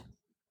president.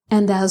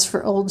 And as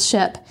for old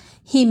Shep,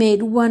 he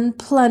made one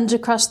plunge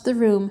across the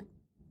room,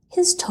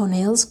 his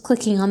toenails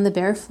clicking on the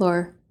bare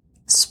floor,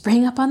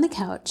 sprang up on the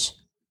couch,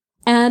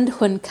 and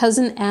when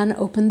Cousin Anne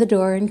opened the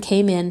door and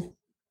came in,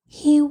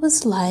 he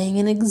was lying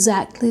in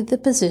exactly the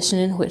position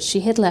in which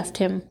she had left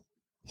him,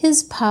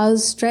 his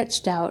paws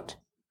stretched out,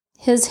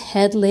 his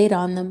head laid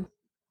on them,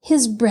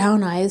 his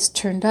brown eyes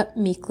turned up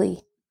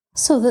meekly,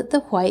 so that the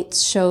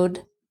whites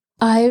showed.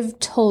 "I've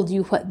told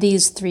you what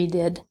these three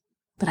did,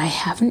 but I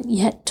haven't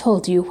yet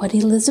told you what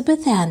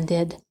Elizabeth Ann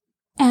did,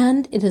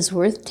 and it is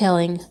worth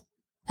telling,"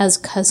 as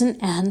Cousin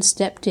Anne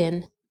stepped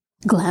in,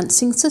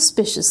 glancing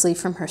suspiciously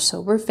from her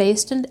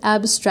sober-faced and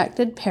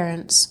abstracted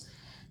parents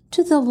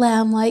to the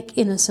lamb-like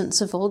innocence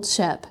of old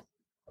Shep.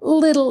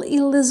 Little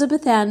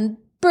Elizabeth Ann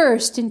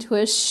burst into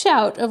a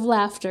shout of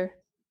laughter.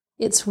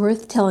 It's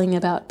worth telling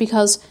about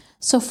because,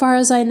 so far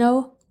as I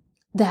know,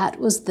 that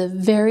was the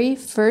very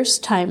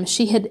first time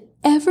she had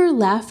ever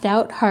laughed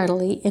out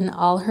heartily in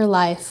all her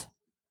life.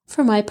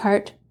 For my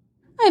part,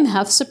 I'm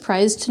half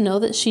surprised to know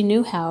that she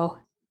knew how.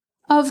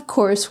 Of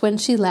course, when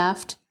she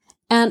laughed,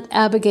 Aunt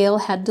Abigail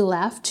had to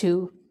laugh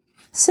too,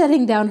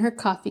 setting down her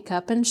coffee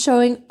cup and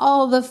showing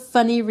all the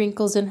funny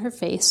wrinkles in her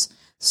face,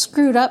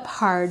 screwed up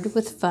hard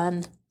with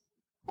fun.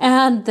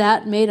 And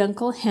that made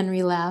Uncle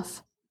Henry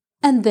laugh.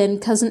 And then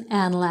Cousin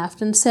Anne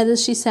laughed and said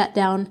as she sat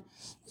down,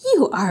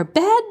 "You are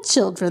bad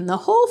children,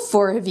 the whole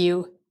four of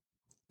you."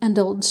 And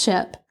old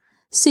Shep,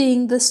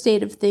 seeing the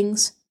state of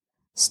things,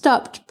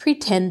 stopped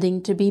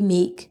pretending to be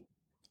meek,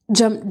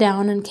 jumped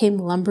down and came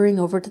lumbering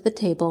over to the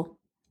table,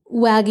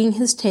 wagging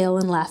his tail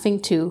and laughing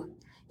too.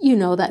 You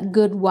know, that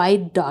good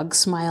wide dog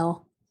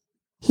smile.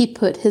 He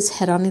put his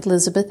head on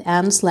Elizabeth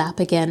Ann's lap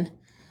again,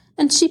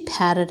 and she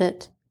patted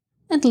it,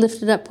 and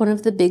lifted up one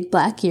of the big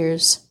black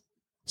ears.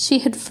 She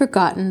had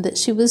forgotten that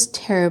she was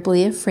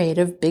terribly afraid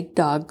of big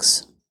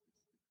dogs.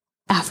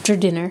 After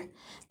dinner,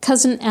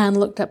 Cousin Anne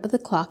looked up at the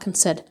clock and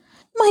said,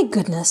 "My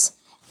goodness,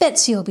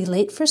 Betsy'll be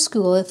late for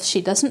school if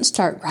she doesn't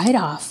start right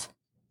off."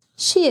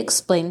 She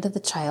explained to the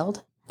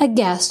child,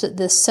 aghast at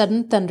this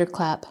sudden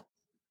thunderclap.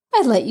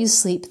 "I let you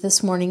sleep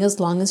this morning as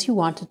long as you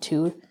wanted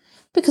to,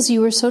 because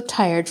you were so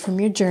tired from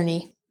your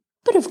journey.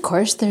 But of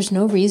course there's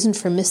no reason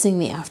for missing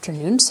the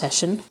afternoon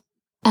session."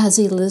 As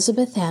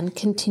Elizabeth Ann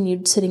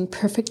continued sitting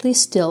perfectly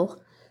still,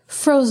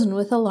 frozen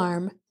with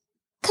alarm,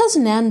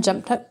 Cousin Anne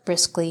jumped up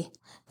briskly,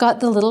 got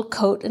the little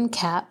coat and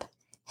cap,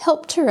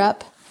 helped her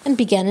up, and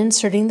began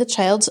inserting the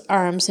child's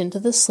arms into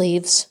the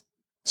sleeves.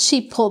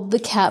 She pulled the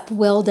cap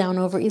well down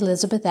over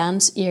Elizabeth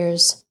Ann's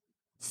ears,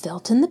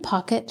 felt in the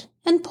pocket,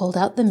 and pulled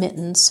out the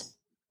mittens.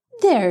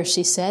 "There,"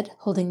 she said,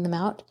 holding them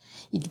out.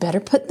 "You'd better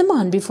put them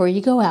on before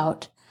you go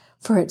out,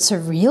 for it's a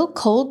real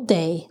cold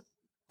day."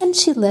 And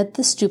she led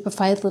the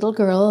stupefied little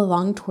girl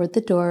along toward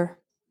the door.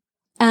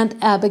 Aunt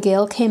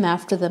Abigail came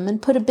after them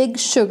and put a big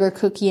sugar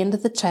cookie into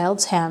the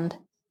child's hand.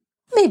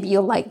 "Maybe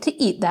you'll like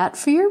to eat that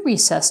for your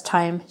recess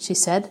time," she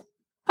said.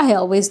 "I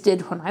always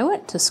did when I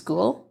went to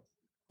school."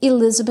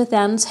 Elizabeth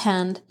Ann's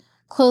hand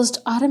closed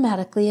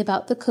automatically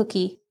about the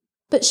cookie,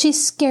 but she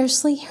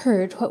scarcely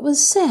heard what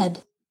was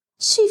said.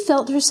 She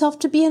felt herself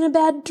to be in a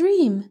bad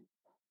dream.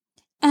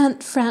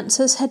 Aunt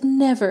Frances had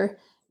never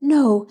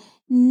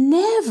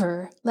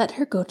let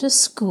her go to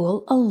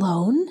school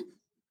alone,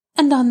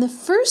 and on the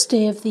first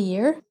day of the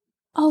year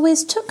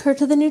always took her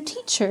to the new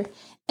teacher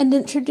and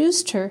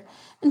introduced her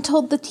and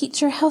told the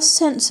teacher how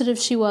sensitive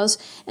she was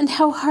and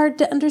how hard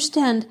to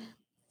understand,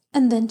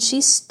 and then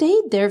she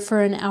stayed there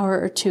for an hour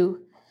or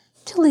two,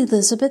 till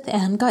Elizabeth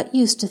Ann got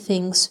used to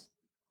things.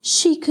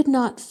 She could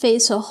not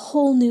face a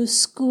whole new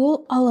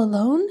school all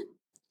alone.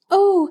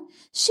 Oh,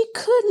 she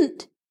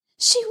couldn't.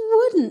 She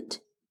wouldn't.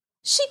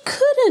 She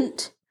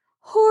couldn't.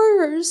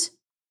 Horrors.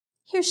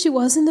 Here she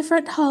was in the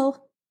front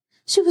hall.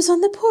 She was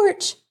on the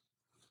porch.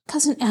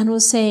 Cousin Ann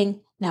was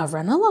saying, "Now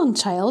run along,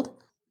 child.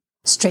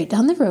 Straight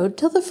down the road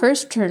till the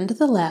first turn to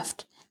the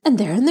left, and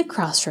there in the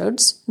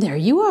crossroads, there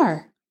you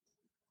are."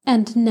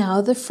 And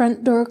now the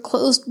front door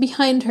closed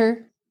behind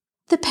her.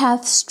 The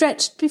path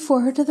stretched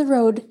before her to the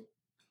road,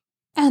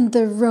 and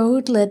the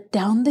road led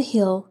down the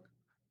hill,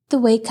 the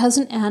way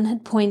Cousin Ann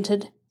had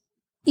pointed.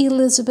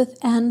 Elizabeth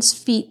Ann's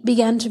feet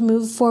began to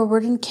move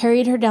forward and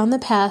carried her down the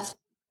path,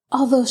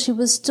 although she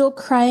was still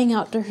crying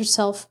out to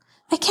herself,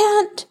 "I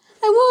can't!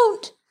 I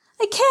won't!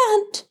 I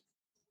can't!"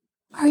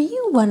 Are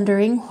you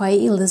wondering why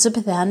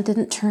Elizabeth Ann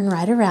didn't turn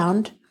right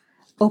around,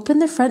 open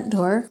the front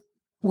door,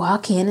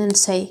 walk in and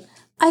say,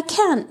 "I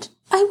can't!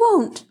 I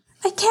won't!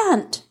 I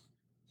can't!"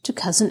 to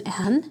Cousin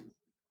Ann?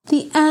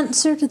 The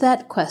answer to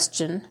that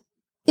question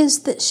is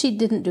that she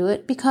didn't do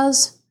it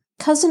because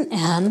Cousin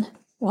Ann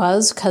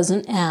was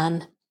Cousin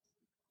Ann.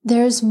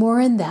 There's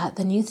more in that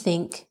than you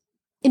think.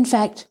 In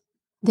fact,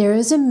 there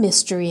is a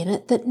mystery in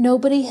it that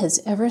nobody has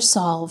ever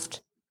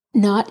solved,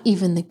 not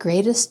even the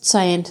greatest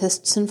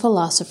scientists and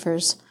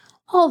philosophers,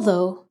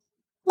 although,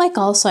 like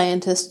all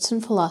scientists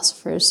and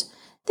philosophers,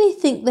 they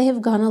think they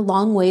have gone a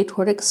long way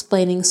toward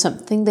explaining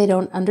something they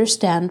don't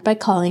understand by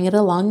calling it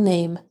a long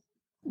name.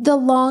 The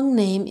long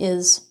name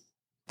is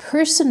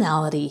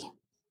personality,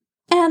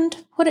 and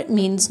what it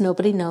means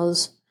nobody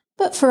knows.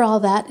 But for all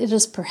that, it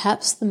is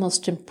perhaps the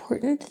most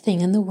important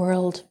thing in the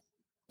world.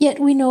 Yet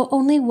we know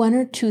only one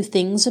or two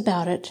things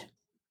about it.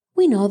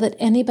 We know that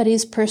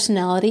anybody's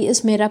personality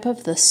is made up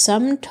of the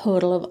sum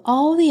total of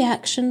all the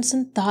actions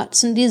and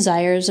thoughts and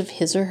desires of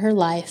his or her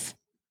life.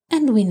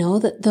 And we know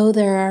that though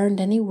there aren't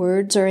any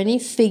words or any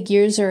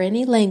figures or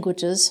any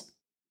languages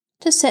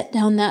to set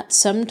down that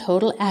sum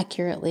total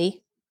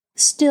accurately,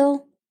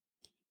 still,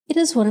 it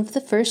is one of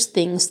the first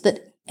things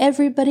that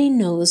everybody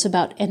knows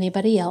about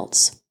anybody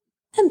else.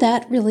 And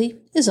that really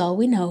is all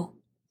we know.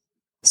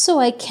 So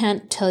I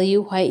can't tell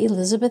you why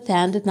Elizabeth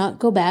Ann did not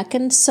go back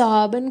and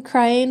sob and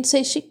cry and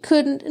say she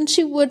couldn't and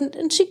she wouldn't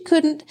and she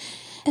couldn't,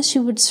 as she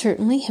would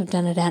certainly have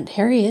done at Aunt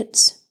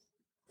Harriet's.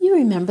 You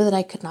remember that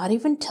I could not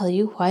even tell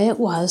you why it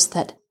was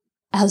that,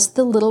 as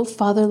the little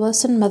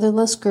fatherless and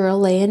motherless girl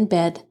lay in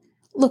bed,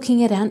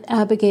 looking at Aunt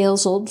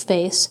Abigail's old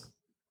face,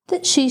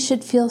 that she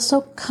should feel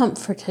so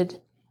comforted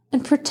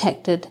and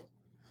protected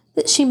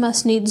that she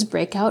must needs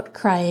break out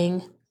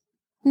crying.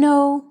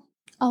 No,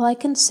 all I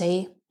can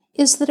say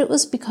is that it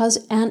was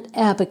because Aunt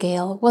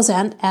Abigail was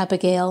Aunt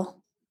Abigail.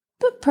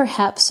 But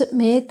perhaps it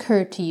may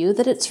occur to you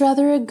that it's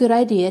rather a good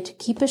idea to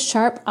keep a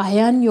sharp eye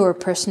on your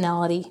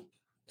personality,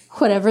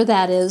 whatever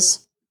that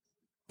is.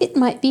 It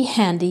might be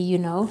handy, you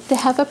know, to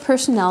have a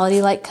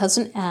personality like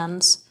Cousin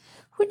Ann's,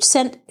 which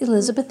sent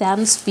Elizabeth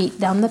Ann's feet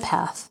down the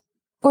path.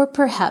 Or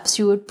perhaps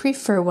you would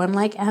prefer one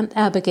like Aunt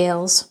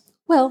Abigail's.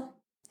 Well,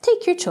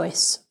 take your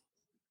choice.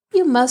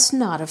 You must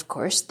not, of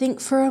course,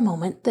 think for a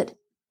moment that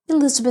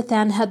Elizabeth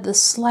Ann had the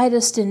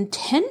slightest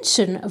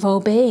intention of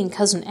obeying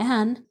Cousin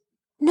Ann.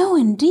 No,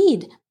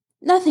 indeed,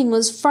 nothing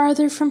was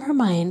farther from her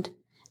mind,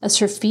 as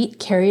her feet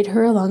carried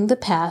her along the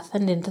path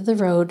and into the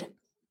road.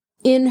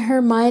 In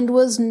her mind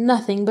was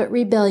nothing but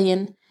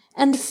rebellion,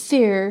 and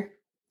fear,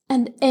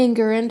 and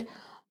anger, and,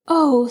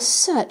 oh,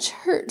 such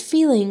hurt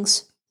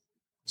feelings.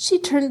 She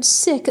turned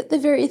sick at the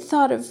very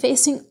thought of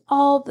facing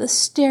all the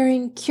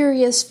staring,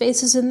 curious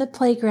faces in the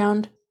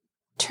playground,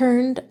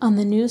 turned on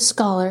the new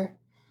scholar,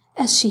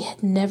 as she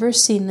had never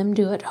seen them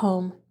do at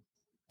home.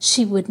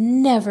 She would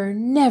never,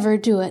 never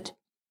do it.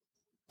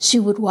 She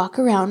would walk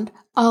around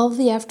all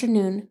the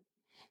afternoon,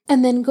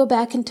 and then go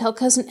back and tell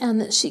Cousin Ann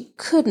that she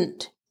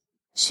couldn't.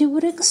 She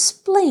would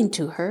explain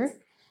to her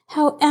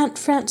how Aunt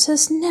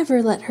Frances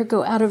never let her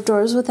go out of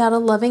doors without a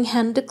loving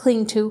hand to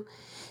cling to.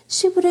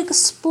 She would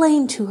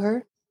explain to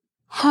her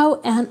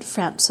how Aunt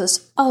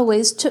Frances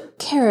always took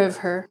care of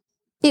her.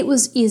 It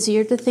was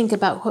easier to think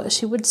about what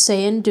she would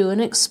say and do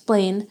and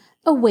explain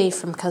away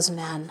from Cousin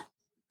Ann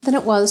than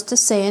it was to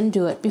say and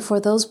do it before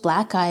those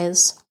black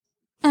eyes.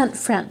 Aunt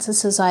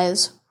Frances's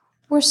eyes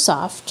were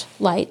soft,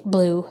 light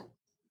blue.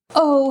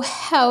 Oh,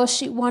 how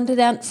she wanted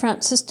Aunt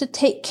Frances to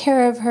take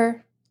care of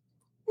her.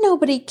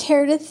 Nobody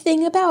cared a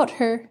thing about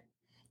her.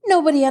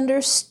 Nobody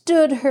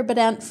understood her but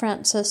Aunt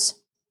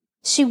Frances.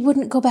 She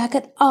wouldn't go back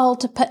at all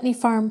to Putney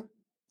Farm.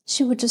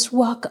 She would just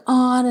walk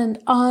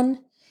on,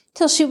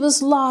 till she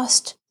was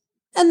lost,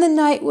 and the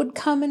night would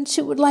come and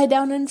she would lie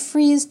down and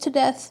freeze to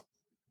death.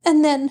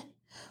 And then,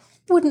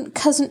 wouldn't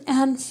Cousin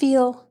Ann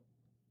feel—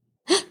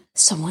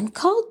 Someone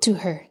called to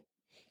her.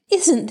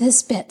 "Isn't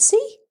this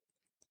Betsy?"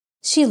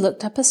 She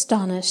looked up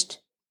astonished.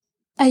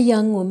 A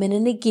young woman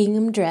in a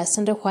gingham dress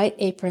and a white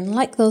apron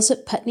like those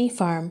at Putney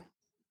Farm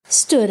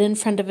stood in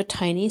front of a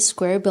tiny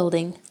square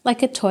building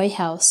like a toy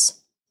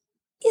house.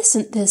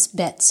 "Isn't this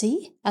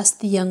Betsy?" asked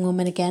the young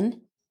woman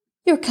again.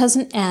 Your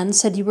cousin Anne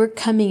said you were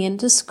coming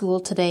into school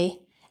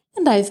today,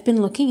 and I've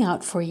been looking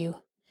out for you.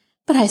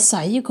 But I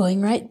saw you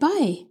going right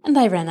by, and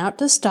I ran out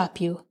to stop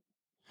you."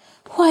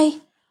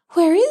 "Why,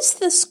 where is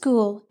the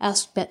school?"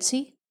 asked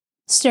Betsy,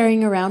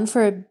 staring around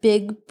for a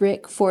big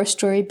brick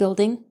 4-story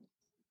building.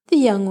 The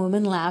young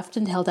woman laughed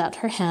and held out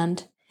her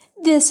hand.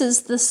 "This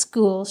is the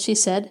school," she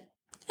said,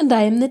 "and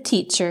I am the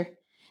teacher,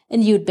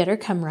 and you'd better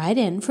come right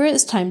in, for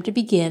it's time to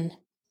begin."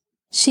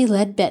 She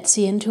led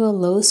Betsy into a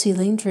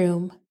low-ceilinged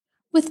room,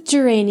 with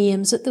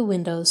geraniums at the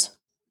windows,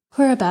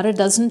 where about a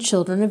dozen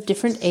children of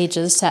different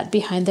ages sat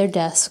behind their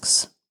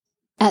desks.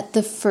 At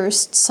the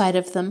first sight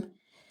of them,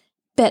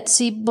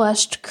 Betsy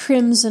blushed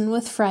crimson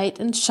with fright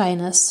and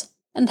shyness,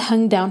 and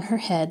hung down her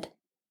head.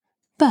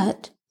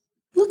 But,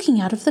 looking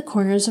out of the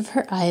corners of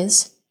her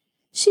eyes,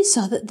 she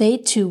saw that they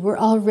too were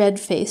all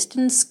red-faced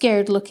and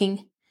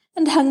scared-looking,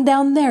 and hung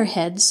down their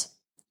heads,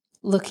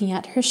 looking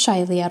at her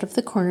shyly out of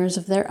the corners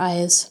of their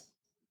eyes.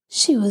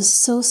 She was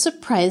so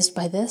surprised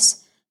by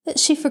this that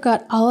she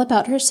forgot all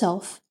about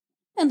herself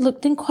and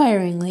looked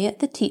inquiringly at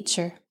the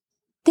teacher.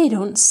 "They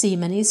don't see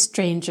many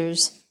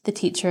strangers," the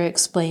teacher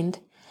explained,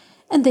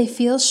 "and they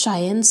feel shy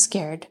and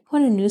scared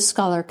when a new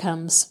scholar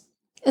comes,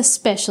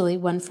 especially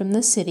one from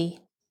the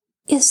city."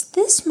 "Is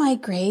this my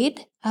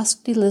grade?"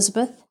 asked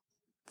Elizabeth,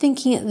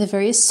 thinking it the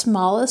very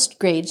smallest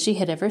grade she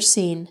had ever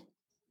seen.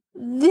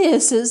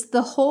 "This is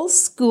the whole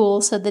school,"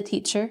 said the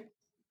teacher.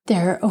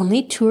 "There are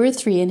only 2 or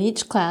 3 in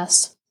each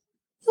class.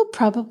 You'll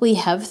probably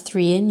have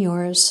 3 in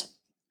yours.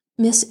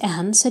 Miss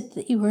Anne said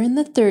that you were in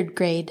the 3rd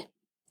grade.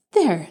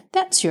 There,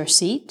 that's your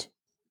seat."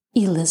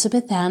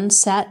 Elizabeth Ann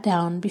sat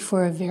down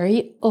before a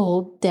very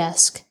old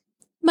desk,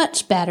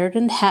 much battered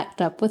and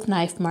hacked up with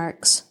knife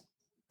marks.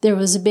 There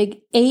was a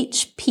big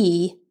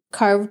H.P.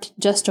 carved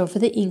just over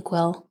the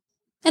inkwell,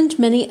 and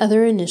many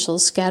other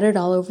initials scattered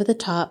all over the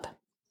top.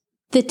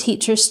 The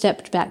teacher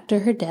stepped back to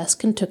her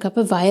desk and took up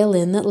a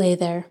violin that lay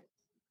there.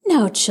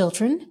 "Now,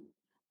 children,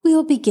 we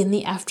will begin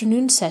the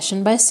afternoon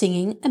session by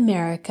singing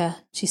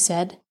America," she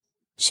said.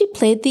 She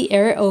played the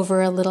air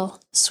over a little,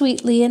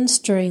 sweetly and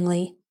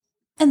stirringly,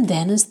 and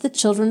then as the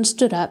children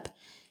stood up,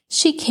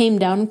 she came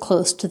down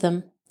close to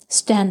them,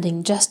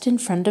 standing just in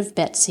front of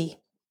Betsy.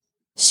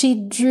 She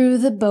drew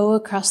the bow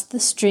across the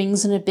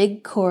strings in a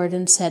big chord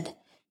and said,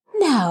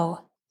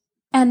 "Now!"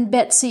 and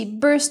Betsy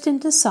burst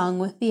into song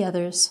with the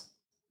others.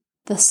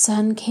 The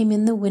sun came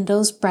in the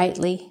windows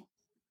brightly.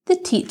 The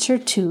teacher,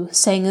 too,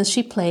 sang as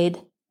she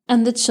played,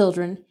 and the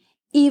children,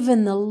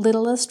 even the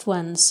littlest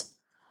ones,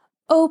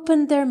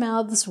 opened their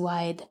mouths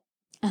wide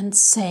and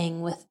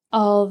sang with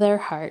all their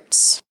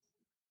hearts.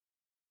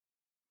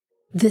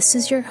 This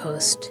is your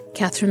host,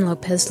 Catherine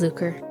Lopez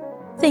Luker.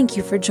 Thank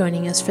you for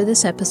joining us for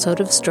this episode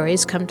of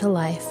Stories Come to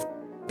Life.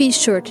 Be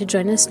sure to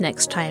join us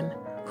next time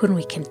when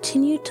we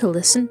continue to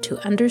listen to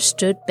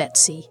Understood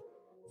Betsy.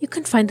 You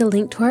can find a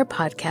link to our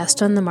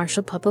podcast on the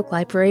Marshall Public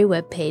Library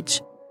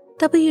webpage,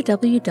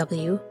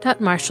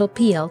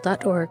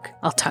 www.marshallpl.org.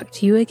 I'll talk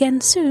to you again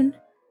soon.